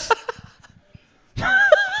face.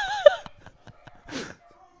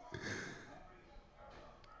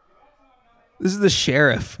 This is the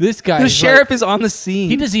sheriff. This guy. The is sheriff like- is on the scene.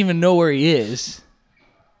 He doesn't even know where he is.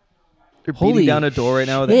 They're Holy beating down a door right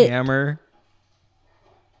now with a shit. hammer.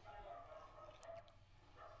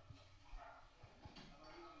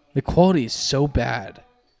 The quality is so bad.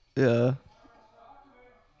 Yeah.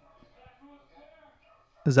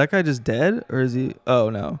 Is that guy just dead or is he? Oh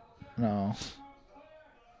no, No.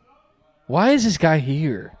 Why is this guy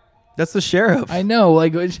here? that's the sheriff. I know,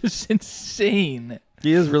 like it's just insane.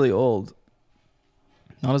 He is really old.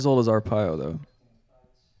 Not as old as Arpaio though.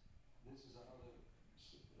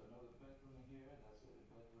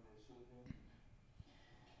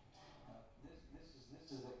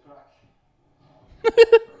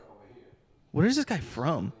 Where is this guy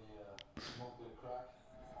from?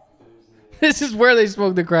 This is where they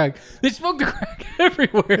smoke the crack. They smoke the crack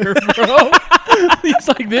everywhere, bro. He's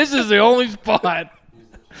like, this is the only spot.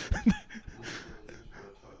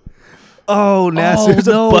 Oh, Nasser, there's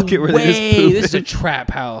a bucket where they just poop. This is a in. trap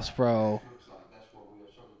house, bro. That's what we are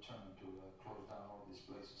sort of determined to close down all these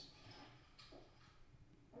places.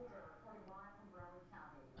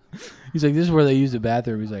 He's like, this is where they use the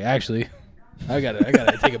bathroom. He's like, actually, I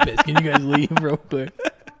gotta take a piss. Can you guys leave real quick?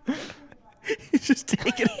 He's just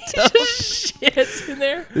taking a He dump. just shits in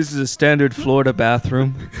there. This is a standard Florida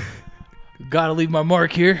bathroom. Gotta leave my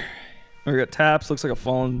mark here. We got taps. Looks like a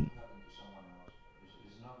fallen.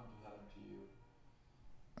 It's not going to happen to you.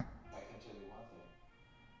 I can tell you one thing.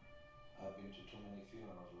 I've been to too many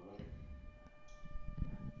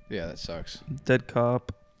Yeah, that sucks. Dead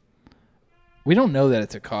cop. We don't know that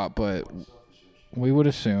it's a cop, but we would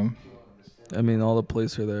assume. I mean, all the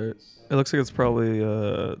police are there. It looks like it's probably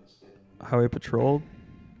highway patrol.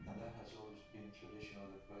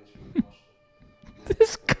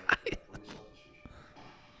 This guy.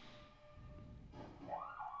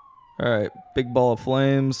 All right, big ball of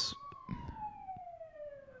flames.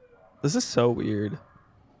 This is so weird.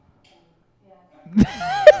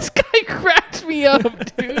 This guy cracks me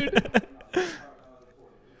up, dude.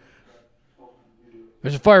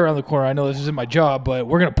 There's a fire around the corner. I know this isn't my job, but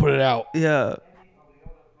we're going to put it out. Yeah.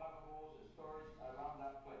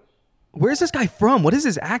 Where's this guy from? What is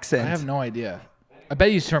his accent? I have no idea. I bet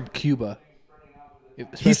he's from Cuba.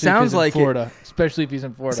 He sounds like Florida, especially if he's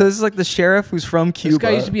in Florida. So this is like the sheriff who's from Cuba. This guy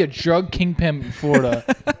used to be a drug kingpin in Florida,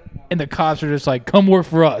 and the cops are just like, "Come work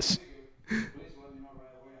for us."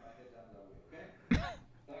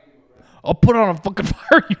 I'll put on a fucking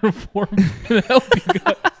fire uniform and help you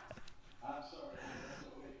guys.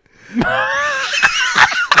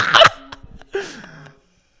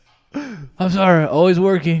 I'm sorry, always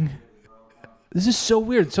working. This is so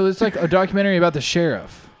weird. So it's like a documentary about the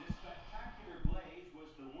sheriff.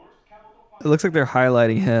 It looks like they're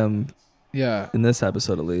highlighting him Yeah. in this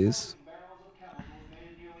episode at least.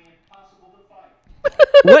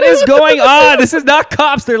 What is going on? This is not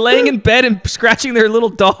cops. They're laying in bed and scratching their little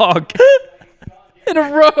dog. In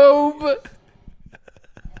a robe.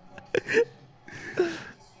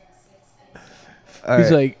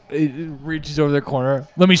 He's like, he reaches over the corner.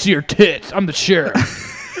 Let me see your tits. I'm the sheriff.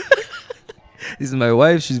 This is my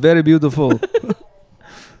wife. She's very beautiful.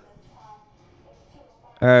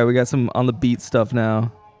 All right, we got some on the beat stuff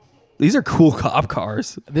now. These are cool cop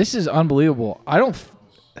cars. This is unbelievable. I don't.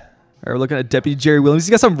 All right, we're looking at Deputy Jerry Williams.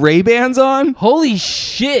 He's got some Ray-Bans on. Holy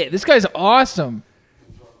shit. This guy's awesome.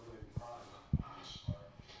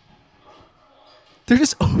 They're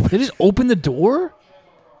just open. They just open the door?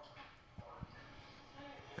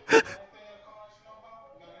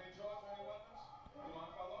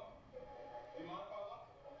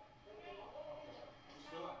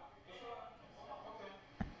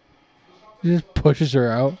 He just pushes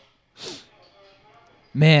her out.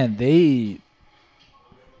 Man, Man,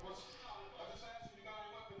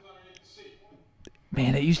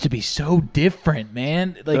 it used to be so different,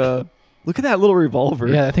 man. Like, look at that little revolver.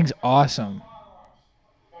 yeah, that thing's awesome.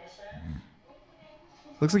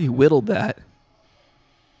 Looks like he whittled that.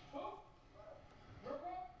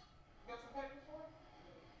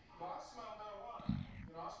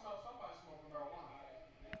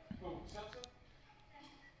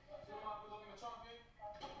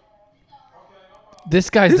 This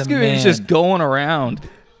guy's This the dude man. is just going around.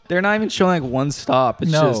 They're not even showing like one stop. It's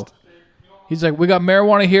No. just He's like, we got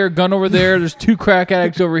marijuana here, gun over there. There's 2 crack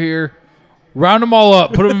addicts over here. Round them all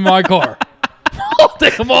up. Put them in my car. I'll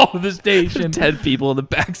take them all to the station. 10 people in the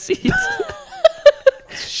back seat.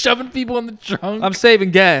 Shoving people in the trunk. I'm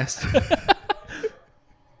saving gas.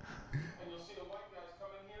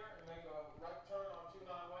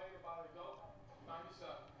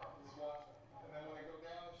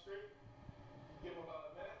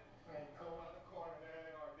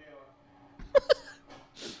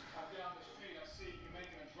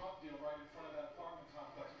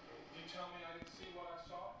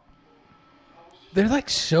 They're like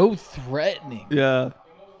so threatening. Yeah.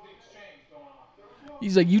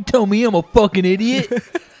 He's like, you tell me I'm a fucking idiot?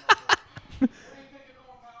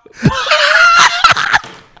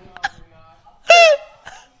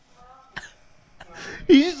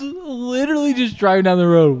 He's literally just driving down the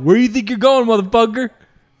road. Where do you think you're going, motherfucker?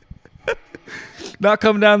 Not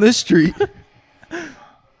coming down this street.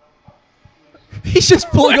 He's just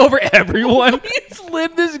pulling over everyone.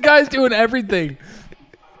 This guy's doing everything.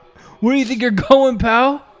 Where do you think you're going,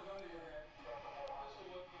 pal?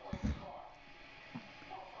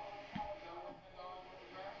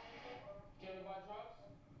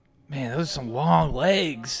 Man, those are some long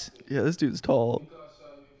legs. Yeah, this dude's tall.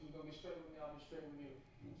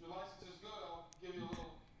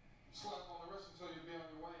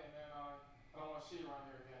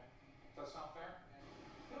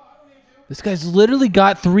 This guy's literally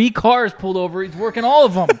got 3 cars pulled over. He's working all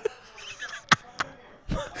of them.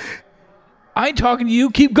 I ain't talking to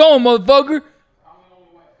you. Keep going, motherfucker.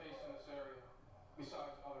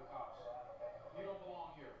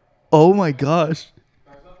 Oh my gosh.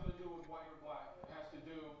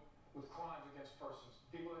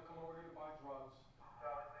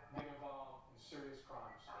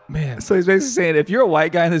 Man. So he's basically saying, if you're a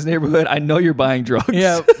white guy in this neighborhood, I know you're buying drugs.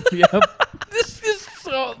 Yep. Yep. This is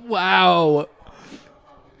so wow.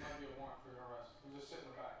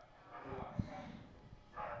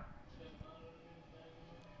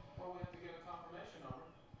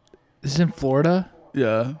 This is in Florida?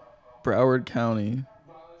 Yeah. Broward County.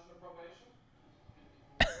 Violation of probation?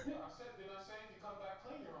 Yeah, didn't I say if you come back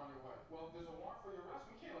clean, you're on your way? Well, if there's a warrant for your arrest,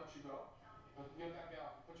 we can't let you go. But get that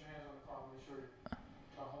gal, put your hands on the car, let me show you.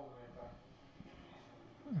 Not holding anything.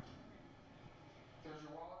 There's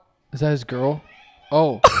your wallet. Is that his girl?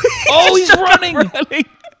 Oh. Oh, he's running.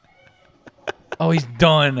 Oh, he's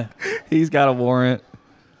done. He's got a warrant.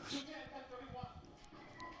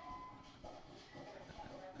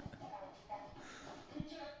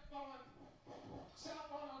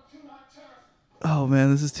 Oh man,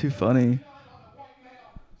 this is too funny.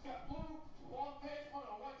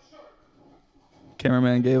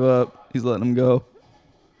 Cameraman gave up. He's letting him go.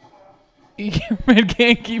 Man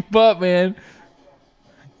can't keep up, man.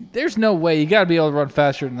 There's no way. You got to be able to run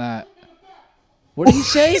faster than that. What did he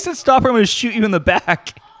say? He said, "Stop, or I'm going to shoot you in the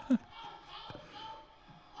back."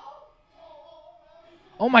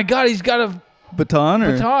 Oh my God, he's got a Baton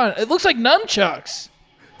or baton. It looks like nunchucks.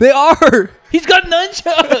 they are. He's got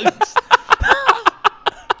nunchucks.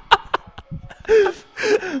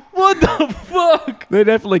 What the fuck? They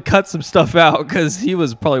definitely cut some stuff out because he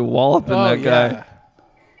was probably walloping that guy.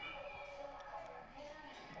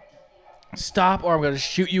 Stop, or I'm going to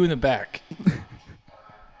shoot you in the back.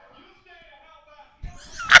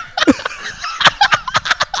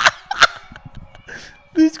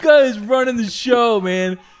 This guy is running the show,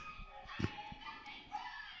 man.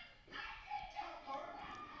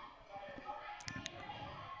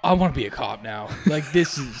 I want to be a cop now. Like,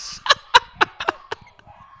 this is...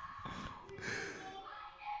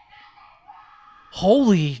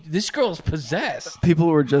 Holy, this girl's possessed. People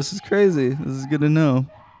were just as crazy. This is good to know.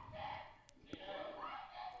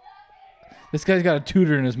 This guy's got a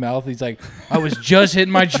tutor in his mouth. He's like, I was just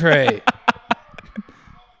hitting my tray.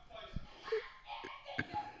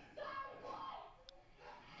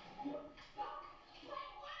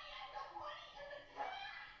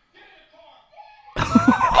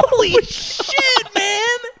 Holy shit,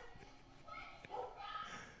 man!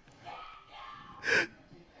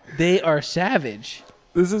 They are savage.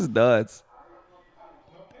 This is nuts.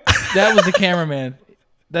 That was the cameraman.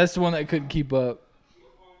 That's the one that couldn't keep up.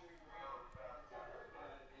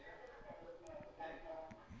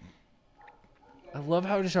 I love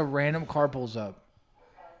how just a random car pulls up.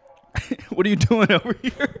 What are you doing over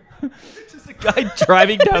here? Just a guy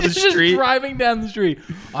driving down the He's just street. driving down the street.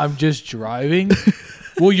 I'm just driving.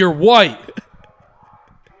 Well, you're white.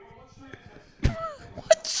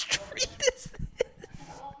 What street is this?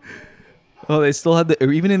 Oh, they still had the.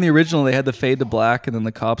 Even in the original, they had the fade to black and then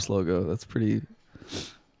the cops logo. That's pretty.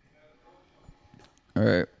 All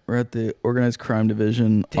right, we're at the organized crime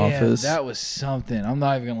division Damn, office. that was something. I'm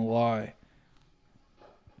not even gonna lie.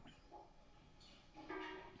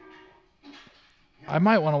 I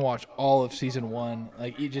might want to watch all of season 1,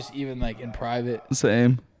 like just even like in private.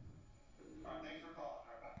 Same.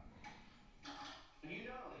 You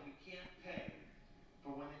know that you can't pay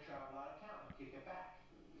for when they travel out of town. Kick it back.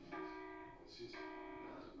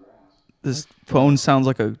 This phone sounds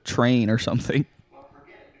like a train or something. Well,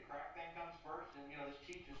 forget it. The crack thing comes first, and this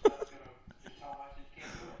cheap just stuff's gonna just tell us that you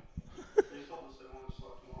can't do it. They told us they wanted to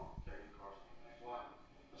slow too long. There you go. Why?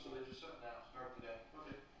 So they're just sitting now. Start today.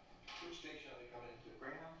 Okay. Which station are they coming into?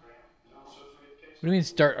 Greyhound? Greyhound. No, so it's a case. What do you mean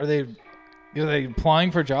start? Are they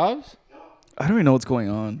applying for jobs? I don't even know what's going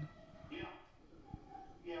on. Yeah.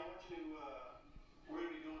 Yeah, I want you to, we're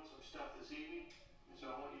going to be doing some stuff this evening, and so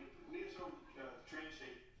I want you to meet us over at the train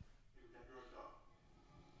station. That drug dog.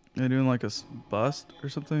 They're doing like a bust or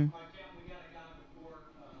something. We got a guy with 4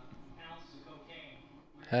 ounces of cocaine.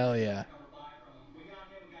 Hell yeah. We got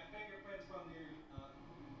him. We got fingerprints from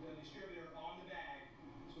the distributor on the bag.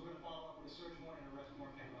 So we're gonna follow up with a search warrant and arrest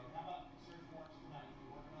warrant. How about search warrants tonight?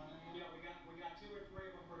 You working on any? Yeah, we got 2 or 3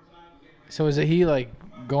 of them for tonight. We're getting ready. So is it he like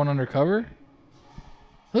going undercover?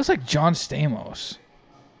 Looks like John Stamos.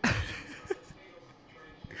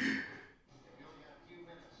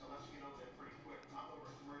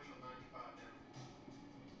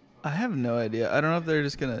 I have no idea. I don't know if they're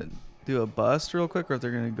just gonna do a bust real quick or if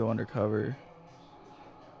they're gonna go undercover.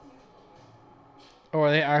 Oh,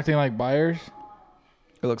 are they acting like buyers?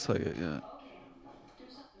 It looks like it, yeah.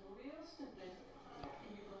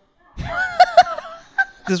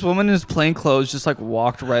 This woman in his plain clothes just like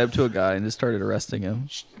walked right up to a guy and just started arresting him.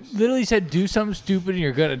 Literally said, do something stupid and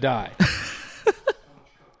you're gonna die.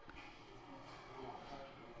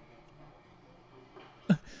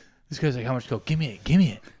 This guy's like, how much coke? Give me it. Give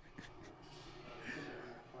me it.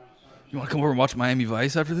 You want to come over and watch Miami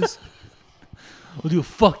Vice after this? We'll do a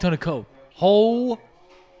fuck ton of coke. Whole.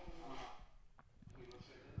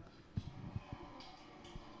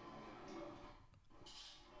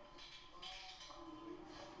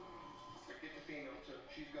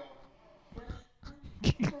 she's going.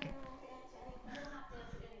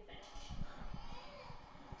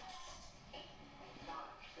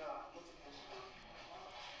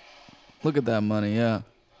 Look at that money, yeah.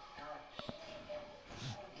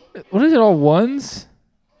 What is it, all ones?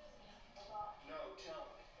 No, tell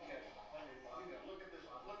me.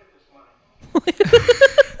 Look at this money.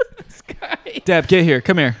 This guy. Deb, get here.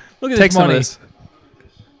 Come here. Look at Take this some money. of this.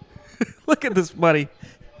 Look at this money.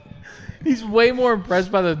 He's way more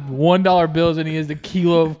impressed by the $1 bills than he is the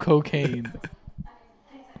kilo of cocaine.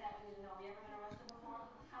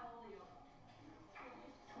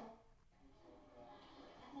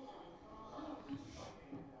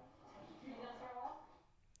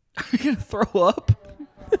 Are you gonna throw up?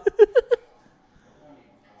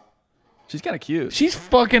 She's kind of cute. She's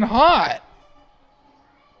fucking hot.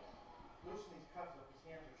 Loosen these cuffs up. His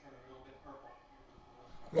hands are turning a little bit purple.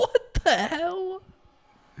 What the hell?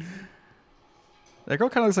 That girl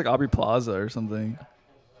kind of looks like Aubrey Plaza or something.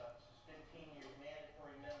 15 years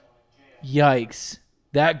mandatory minimum in jail. Yikes.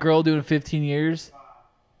 That girl doing 15 years?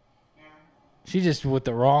 She's just with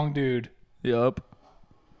the wrong dude. Yup.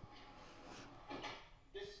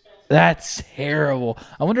 That's terrible.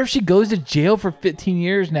 I wonder if she goes to jail for 15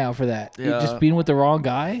 years now for that. Yeah. Just being with the wrong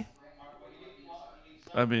guy?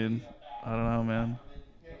 I mean, I don't know, man.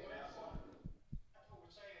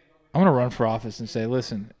 I'm going to run for office and say,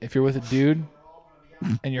 listen, if you're with a dude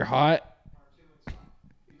and you're hot,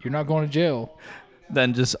 you're not going to jail.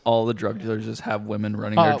 Then just all the drug dealers just have women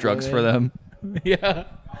running their Hot drugs for women. them. Yeah.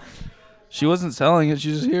 She wasn't selling it.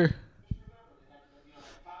 She's just here.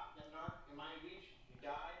 Cop in Miami Beach, he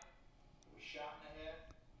died, was shot in the head.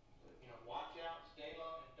 Watch out, stay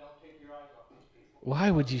low, and don't take your eyes off these people. Why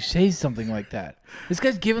would you say something like that? This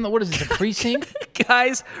guy's giving the, what is this, a precinct?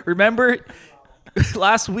 Guys, remember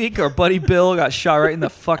last week our buddy Bill got shot right in the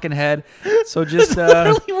fucking head. So just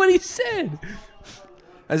Literally what he said.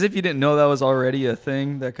 as if you didn't know that was already a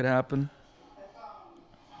thing that could happen.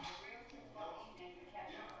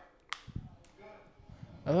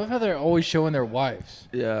 I love how they're always showing their wives.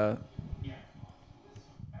 Yeah. He's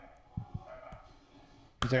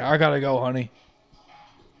like, I gotta go, honey.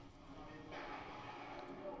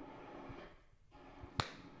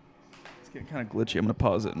 It's getting kind of glitchy. I'm gonna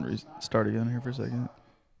pause it and restart again here for a second.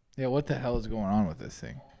 Yeah, what the hell is going on with this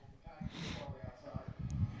thing?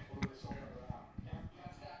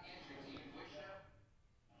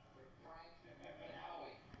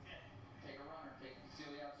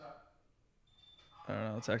 I don't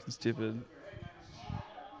know. It's acting stupid.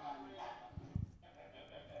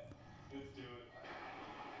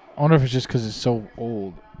 I wonder if it's just because it's so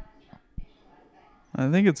old. I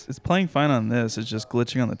think it's playing fine on this. It's just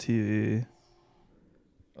glitching on the TV.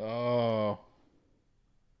 Oh.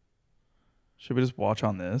 Should we just watch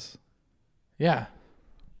on this? Yeah.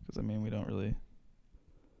 Because I mean, we don't really.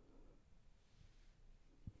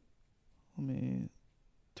 Let me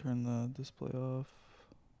turn the display off.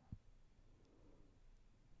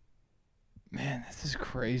 Man, this is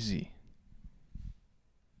crazy.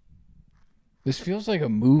 This feels like a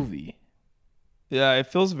movie. Yeah, it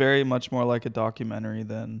feels very much more like a documentary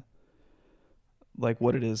than like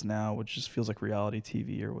what it is now, which just feels like reality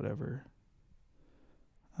TV or whatever.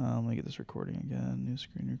 Let me get this recording again. New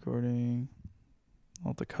screen recording. I'll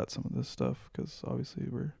have to cut some of this stuff because obviously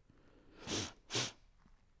we're.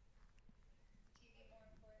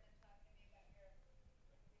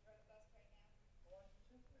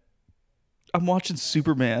 I'm watching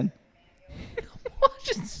Superman.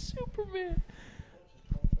 Watching Superman.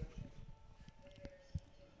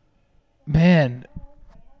 Man,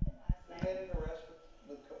 We had an arrest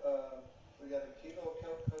with we got a kilo of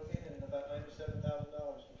cocaine and about $97,000 in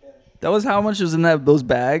cash. That was how much was in those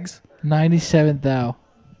bags? 97 thou.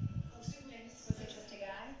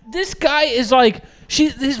 This guy is like,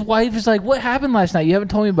 his wife is like, what happened last night? You haven't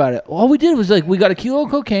told me about it. All we did was like, we got a kilo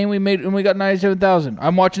of cocaine, and we got 97,000.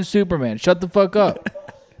 I'm watching Superman. Shut the fuck up.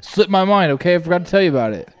 Slipped my mind, okay? I forgot to tell you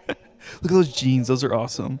about it. Look at those jeans. Those are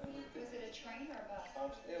awesome. Was it a train or a bus?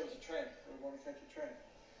 It was a train. We were going to catch a train.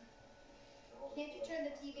 Can't you turn the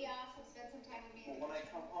TV off and spend some time with me? When I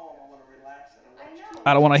come home, I want to relax and I know,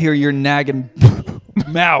 I don't want to hear your nagging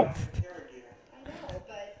mouth. I know,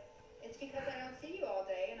 but it's because I don't see you all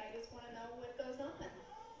day, and I just want to know what goes on.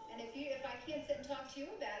 And if I can't sit and talk to you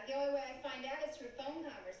about it, the only way I find out is through phone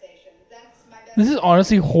conversations. That's my best. This is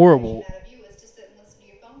honestly horrible. Out of you is to sit and listen to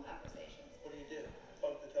your phone conversations. What do you do?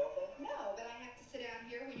 Plug the telephone? No, but I have to sit down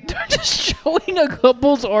here when you're. They're just showing a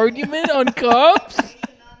couple's argument on cups.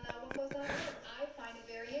 Information on what goes on. I find it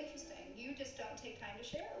very interesting. You just don't take time to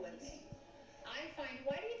share it with me. Why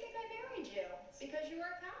do you think I married you? Because you were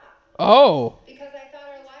a cop. Oh. Because I thought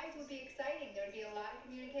our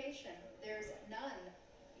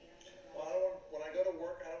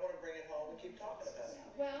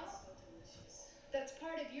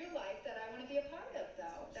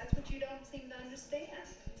you don't seem to understand.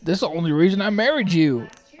 This is the only reason I married you.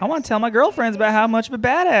 I want to tell my girlfriends about how much of a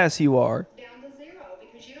badass you are. Down to zero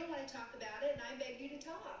because you don't want to talk about it, and I beg you to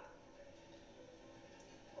talk.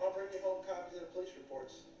 I'll bring you home copies of the police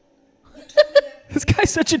reports. This guy's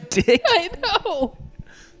such a dick. I know. Well,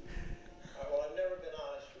 I've never been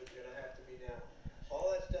honest with you, and I have to be now.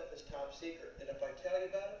 All that stuff is top secret, and if I tell you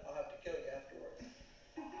about it, I'll have to kill you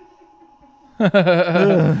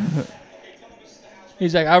afterwards.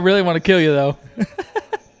 He's like, I really want to kill you though.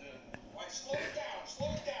 Slow it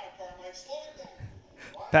down, Carmine, slow it down.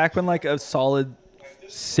 Back when like a solid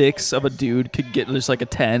 6 of a dude could get just like a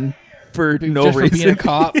 10 for no Just for reason. being a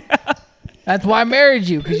cop. That's why I married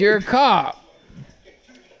you, because you're a cop.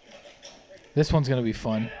 This one's gonna be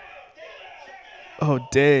fun. Oh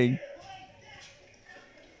dang.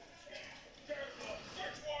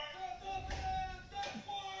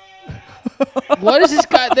 What is this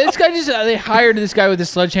guy? This guy just they hired this guy with a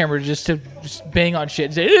sledgehammer just to just bang on shit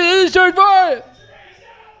and say, "Hey, start fire!"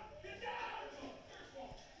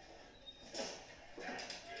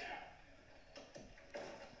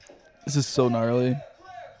 This is so gnarly.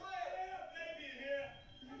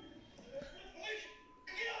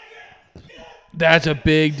 That's a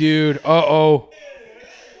big dude. Uh-oh.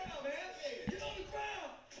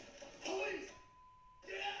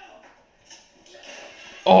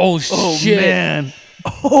 Oh, Oh shit. man.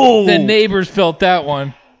 Oh. The neighbors felt that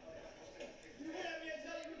one.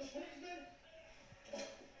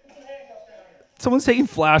 Someone's taking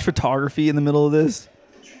flash photography in the middle of this.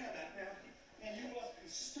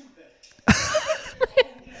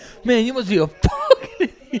 Man, you must be a fucking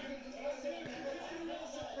idiot.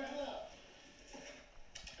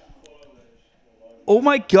 Oh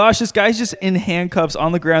my gosh, this guy's just in handcuffs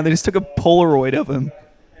on the ground. They just took a Polaroid of him.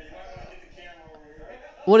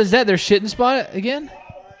 What is that? Their shitting spot again?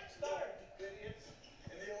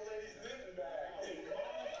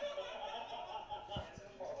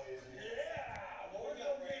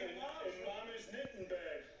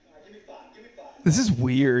 This is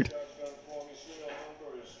weird.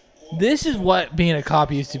 This is what being a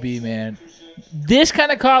cop used to be, man. This kind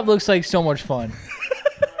of cop looks like so much fun.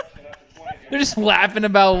 They're just laughing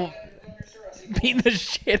about beating the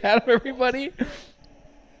shit out of everybody. Make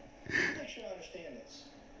sure I understand this.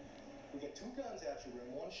 We get 2 guns at your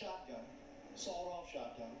room, 1 shotgun, sawed-off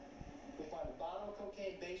shotgun. We find a bottle of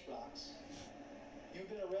cocaine base rocks. You've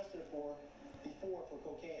been arrested before for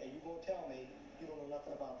cocaine, and you won't tell me you don't know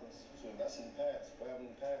nothing about this. So that's in the past. What happened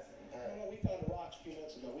in the past? No, we found the rocks a few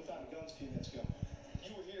minutes ago. We found the guns a few minutes ago.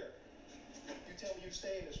 You were here. You tell me you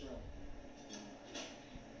stay in this room.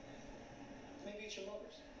 Maybe it's your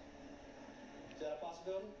mother's. Is that a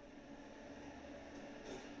possibility?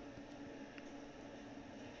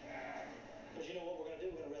 Because you know what we're going to do?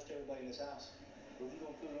 We're going to arrest everybody in this house. Well, if you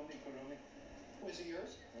don't put it on me, put it on me. Was it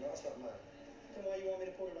yours? No, it's not mine. Then why you want me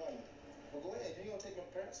to put it on you? Well, go ahead. You gonna take my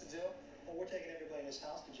parents to jail? Well, we're taking everybody in this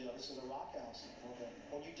house to jail. This is a rock house. Okay.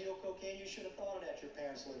 When you deal cocaine, you should have thought of that. Your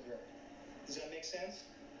parents live here. Does that make sense?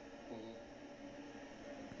 Mm-hmm.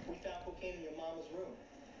 We found cocaine in your mama's room.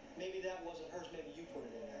 Maybe that wasn't hers. Maybe you put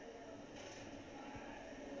it in there.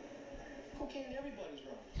 Cocaine in everybody's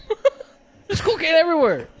room. There's cocaine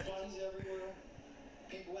everywhere. Guns everywhere.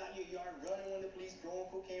 People out in your yard running when the police throwing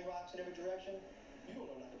cocaine rocks in every direction. You don't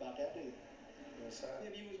know nothing about that, do you? Inside.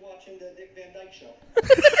 Maybe you was watching the Dick Van Dyke Show.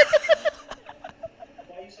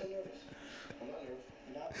 Why are you so nervous? I'm not nervous.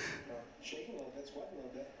 You're not? Shaking a little bit, sweating a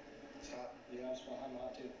little bit. It's hot. Yeah, I'm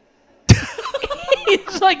not too.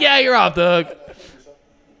 He's like, yeah, you're off the hook.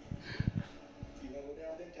 You gonna go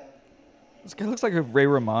down big time. This guy looks like if Ray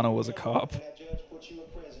Romano was a cop. When that judge puts you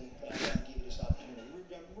in prison, but I gotta give you this opportunity.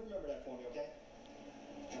 Remember that for me, okay?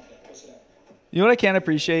 Okay, go sit down. You know what I can't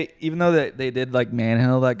appreciate? Even though they did like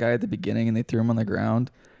manhandle that guy at the beginning and they threw him on the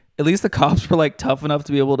ground, at least the cops were like tough enough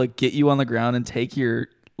to be able to get you on the ground and take your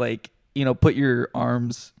like, you know, put your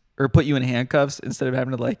arms or put you in handcuffs instead of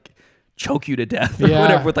having to like choke you to death or Yeah.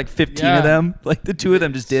 whatever with like 15 Yeah. of them. Like the 2 of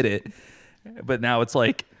them just did it. But now it's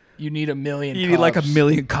like You need a million you need like a cops.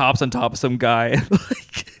 million cops on top of some guy.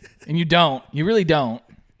 Like, And you don't. You really don't.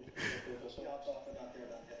 So I'll talk about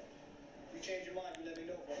that. You change your mind, you let me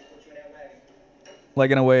know before I put you in that wagon.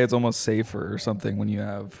 like in a way it's almost safer or something when you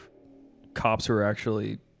have cops who are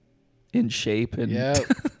actually in shape and Yeah.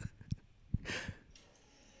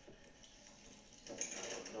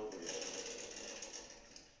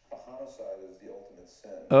 A homicide is the ultimate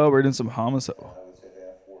sin. Oh, we're doing some homicide. I would say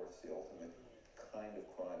therefore it's the ultimate kind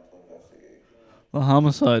of crime to investigate. The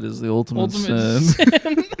homicide is the ultimate, Ultimate sin.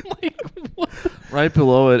 sin. Like, what? Right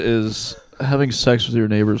below it is having sex with your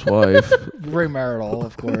neighbor's wife. Very marital,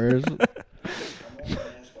 of course. I'm only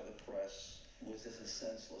asked by the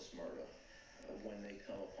when they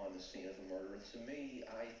come upon the scene of a murder. And to me,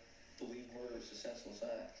 I believe murder is a senseless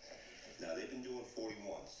act. Now, they've been doing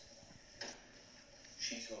 41s.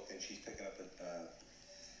 She's hooking, she's picking up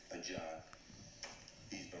a job.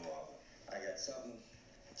 He's been robbing. I got something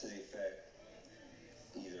to the effect,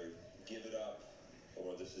 either give it up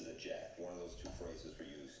or this is a jack. One of those two phrases were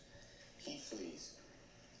used. He flees.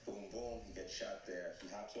 Boom, boom, he gets shot there. He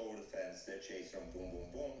hops over the fence. They're chasing him. Boom, boom,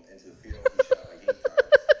 boom, into the field. He's shot like 8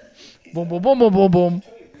 times. Boom, boom, boom, boom, boom, boom.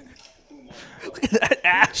 Look at that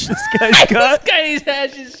ash this guy's got. This guy needs to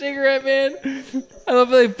hash his cigarette, man. I love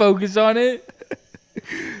how they focus on it.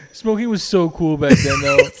 Smoking was so cool back then,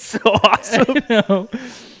 though. It's so awesome. I know.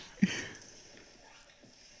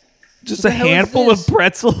 Just What a the hell is handful this? of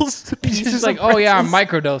pretzels. He's Pieces just like, of oh yeah, I'm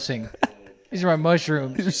pretzels. microdosing. These are my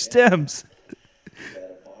mushrooms. These are stems.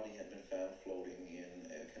 That a body had been found floating in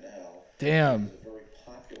a canal. Damn. It's a very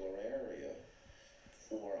popular area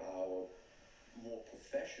for our more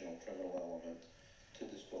professional criminal element to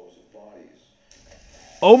dispose of bodies.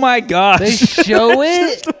 Oh my gosh. They show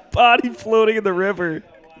it? Just a body floating in the river.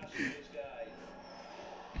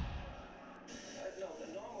 No,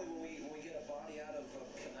 normally when we get a body out of a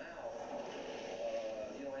canal,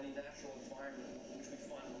 any natural environment which we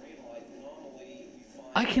find in marine life, normally we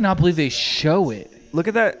find. I cannot believe they show it. Look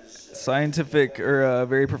at that scientific or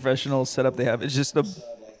very professional setup they have. It's just a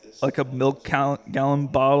milk gallon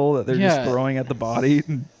bottle that they're Yeah. just throwing at the body.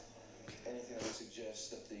 Anything that would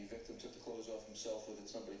suggest that the victim took the clothes off himself or that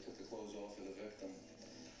somebody took the clothes off of the victim.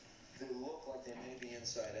 They look like they may be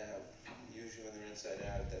inside out. Usually when they're inside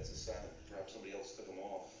out, that's a sign that perhaps somebody else took them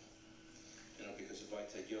off. Because if I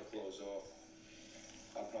take your clothes off,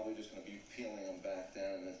 I'm probably just going to be peeling them back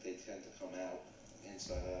down, and they tend to come out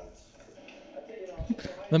inside out.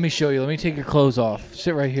 Let me show you. Let me take your clothes off.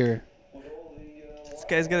 Sit right here. This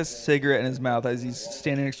guy's got a cigarette in his mouth as he's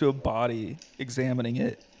standing next to a body, examining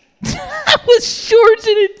it. With shorts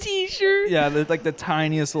and a t-shirt. Yeah, they're like the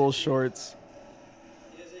tiniest little shorts.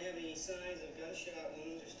 He doesn't have any signs of gunshot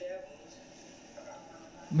wounds or stab wounds.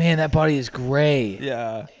 Man, that body is gray.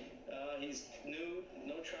 Yeah. He's nude,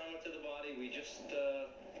 no trauma to the body. We just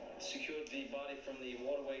secured the body from the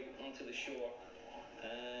waterway onto the shore,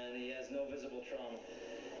 and he has no visible trauma.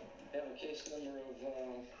 We have a case number of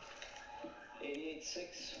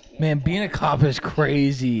 886. Man, being a cop is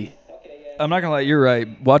crazy. I'm not gonna lie, you're right.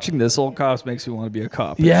 Watching this old cops makes me want to be a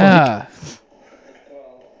cop. It's Yeah.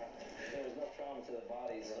 Well, there was no trauma to the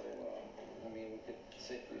body, so we could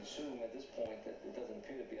safely assume at this point that it doesn't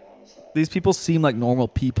appear to be a homicide. these people seem like normal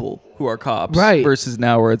people who are cops. Right. Versus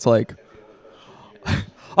now where it's like,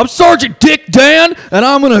 I'm Sergeant Dick Dan, and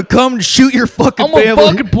I'm gonna come and shoot your fucking I'm a family.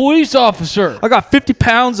 fucking police officer. I got 50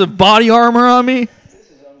 pounds of body armor on me.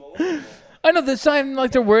 I know that's not even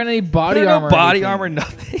like they're wearing any body There are armor. no or body anything. armor,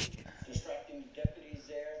 nothing. Distracting deputies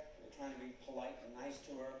there. They're trying to be polite and nice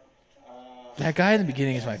to her. That guy in the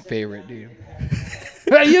beginning is my favorite, dude.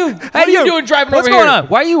 Hey, you. What Hey, are you doing driving What's over going here? on?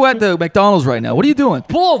 Why are you at the McDonald's right now? What are you doing?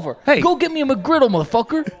 Pull over. Hey. Go get me a McGriddle,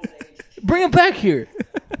 motherfucker. Bring him back here.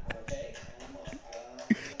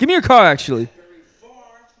 Give me your car, actually. Very far,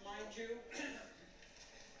 mind you.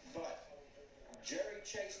 But Jerry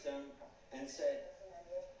chased them and said,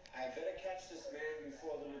 I better catch this man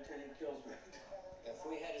before the lieutenant kills me. If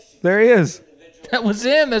we had a There he is. individual That was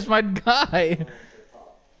him. That's my guy.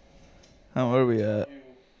 Oh, what are we at?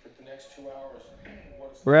 For the next 2 hours,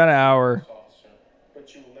 what is We're at an hour. officer?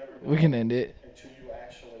 But you will never We can end it. until you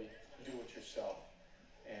actually do it yourself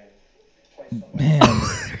and place somebody Man,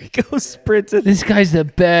 There he goes sprinting. this guy's the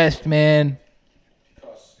best, man.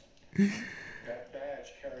 because that badge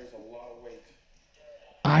carries a lot of weight.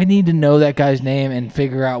 I need to know that guy's name and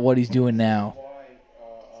figure out what he's doing now. Why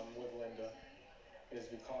I'm with Linda is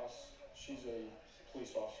because she's a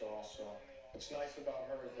police officer also. What's nice about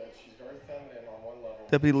her is that she's very feminine on one level.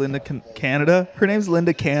 Deputy Linda Canada. Her name's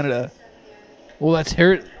Linda Canada. Well, that's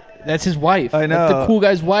her. That's his wife. I That's the know. cool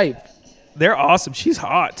guy's wife. They're awesome. She's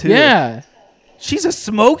hot too. Yeah. She's a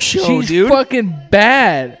smoke show, She's dude. fucking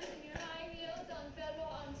bad. High heels on Federal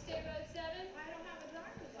on State Road 7? I don't have a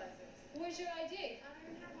driver's license. Where's your ID? I don't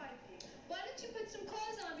even have ID. Why don't you put some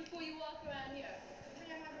clothes on before you walk around here?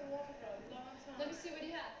 I haven't walked for a long time. Let me see what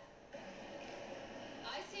you have.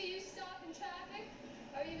 I see you stopping traffic,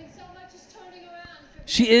 or even so much as turning around.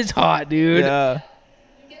 She is hot, dude. Yeah.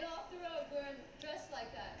 Get off the road wearing dressed like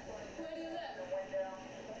that. Where do you live?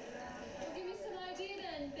 Well, give me some ID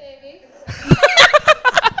then, baby.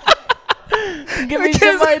 Give me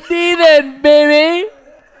some ID then, baby.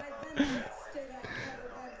 Let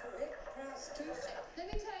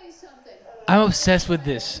me tell you something. I'm obsessed with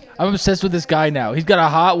this. I'm obsessed with this guy now. He's got a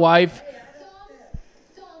hot wife.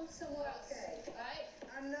 Film somewhere else.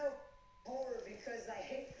 Horror because I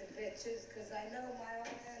hate the bitches because I know my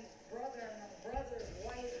own man's brother and my brother's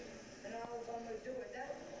wife and all of them would do it.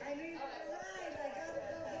 That I need my ride. I gotta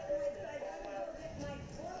go get my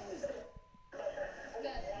clothes.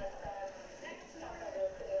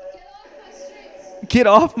 Get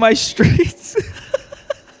off my streets.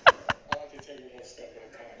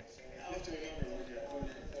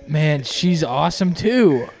 Man, she's awesome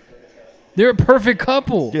too. They're a perfect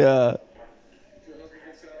couple. Yeah.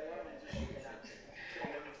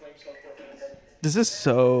 This is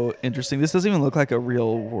so interesting. This doesn't even look like a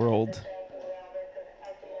real world.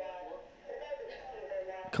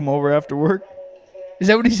 Come over after work. Is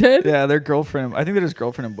that what he said? Yeah, they're girlfriend. I think they're just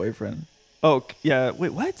girlfriend and boyfriend. Oh, yeah.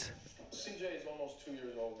 Wait, what? CJ is almost 2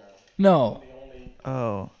 years old now. No. The only,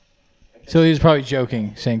 Oh. So he was probably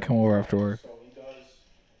joking, saying come over after work. so he does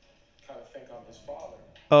kind of think I'm his father.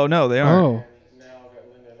 Oh, no, they aren't. Oh. And now that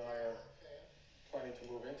Linda and I are planning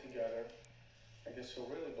to move in together, I guess he'll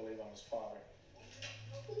really believe I'm his father.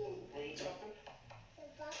 Need something?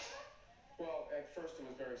 Well, at first it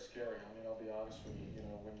was very scary. I mean, I'll be honest with you. You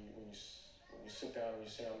know, when you sit down and you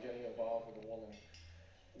say, I'm getting involved with a woman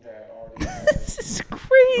that already has, This is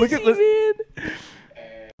crazy, Look at this. man.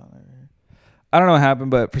 I don't know what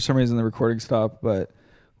happened, but for some reason the recording stopped. But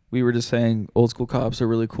we were just saying Old School Cops are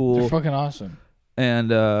really cool. They're fucking awesome. And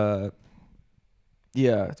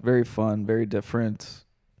yeah, it's very fun, very different.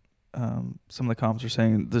 Some of the comments are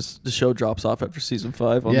saying the show drops off after season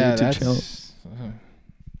 5 on the YouTube channel.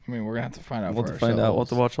 I mean, we're gonna have to find out. We'll have to find out. We'll have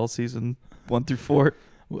to watch all season 1 through 4.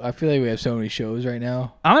 I feel like we have so many shows right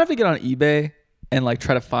now. I'm gonna have to get on eBay and like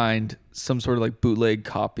try to find some sort of like bootleg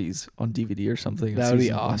copies on DVD or something. That would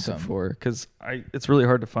be awesome. Because it's really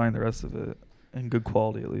hard to find the rest of it in good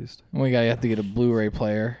quality at least. We gotta have to get a Blu-ray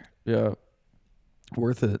player. Yeah,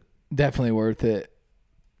 worth it. Definitely worth it.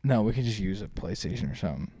 No, we can just use a PlayStation or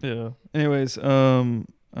something. Yeah. Anyways, I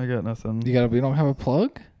got nothing. We don't have a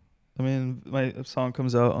plug? I mean, my song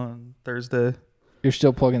comes out on Thursday. You're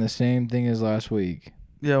still plugging the same thing as last week.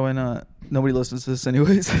 Yeah, why not? Nobody listens to this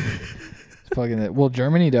anyways. It's plugging it. Well,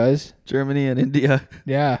 Germany does. Germany and India.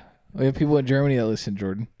 Yeah. We have people in Germany that listen,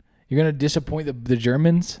 Jordan. You're going to disappoint the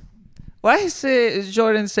Germans? Why is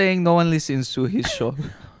Jordan saying no one listens to his show?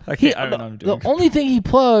 I don't know what I'm doing. The only thing he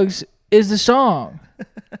plugs is the song.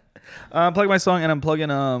 I'm plugging my song and I'm plugging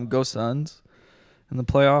Go Suns in the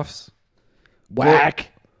playoffs.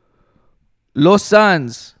 Whack. Los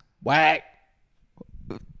Suns. Whack.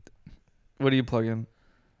 What are you plugging?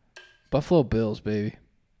 Buffalo Bills, baby.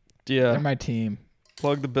 Yeah. They're my team.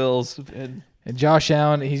 Plug the Bills in And Josh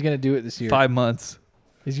Allen, he's going to do it this year. 5 months.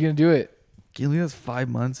 He's going to do it. Can you believe that's 5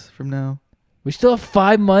 months from now? We still have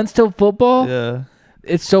 5 months till football? Yeah.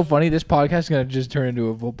 It's so funny. This podcast is going to just turn into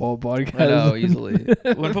a football podcast. I know, easily.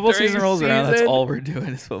 When football During season rolls around, that's season. all we're doing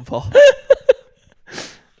is football.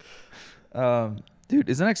 Dude,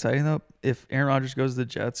 isn't that exciting though? If Aaron Rodgers goes to the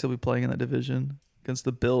Jets, he'll be playing in that division against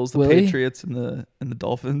the Bills, the Will he? Patriots, and the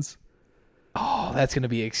Dolphins. Oh, that's going to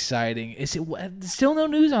be exciting. Is it still no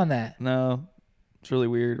news on that? No, it's really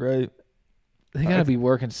weird, right? They got to be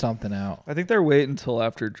working something out. I think they're waiting until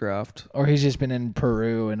after draft. Or he's just been in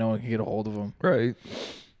Peru and no one can get a hold of him. Right.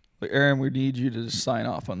 Like, Aaron, we need you to just sign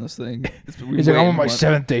off on this thing. He's like, I'm on my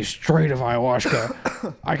 7th day straight of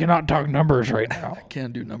ayahuasca. I cannot talk numbers right now. I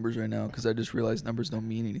can't do numbers right now because I just realized numbers don't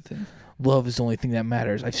mean anything. Love is the only thing that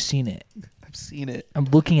matters. I've seen it. I've seen it. I'm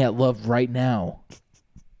looking at love right now.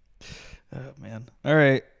 Oh, man. All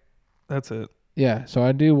right. That's it. Yeah, so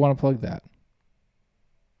I do want to plug that.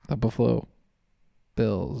 The Buffalo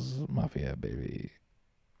Bills Mafia, baby.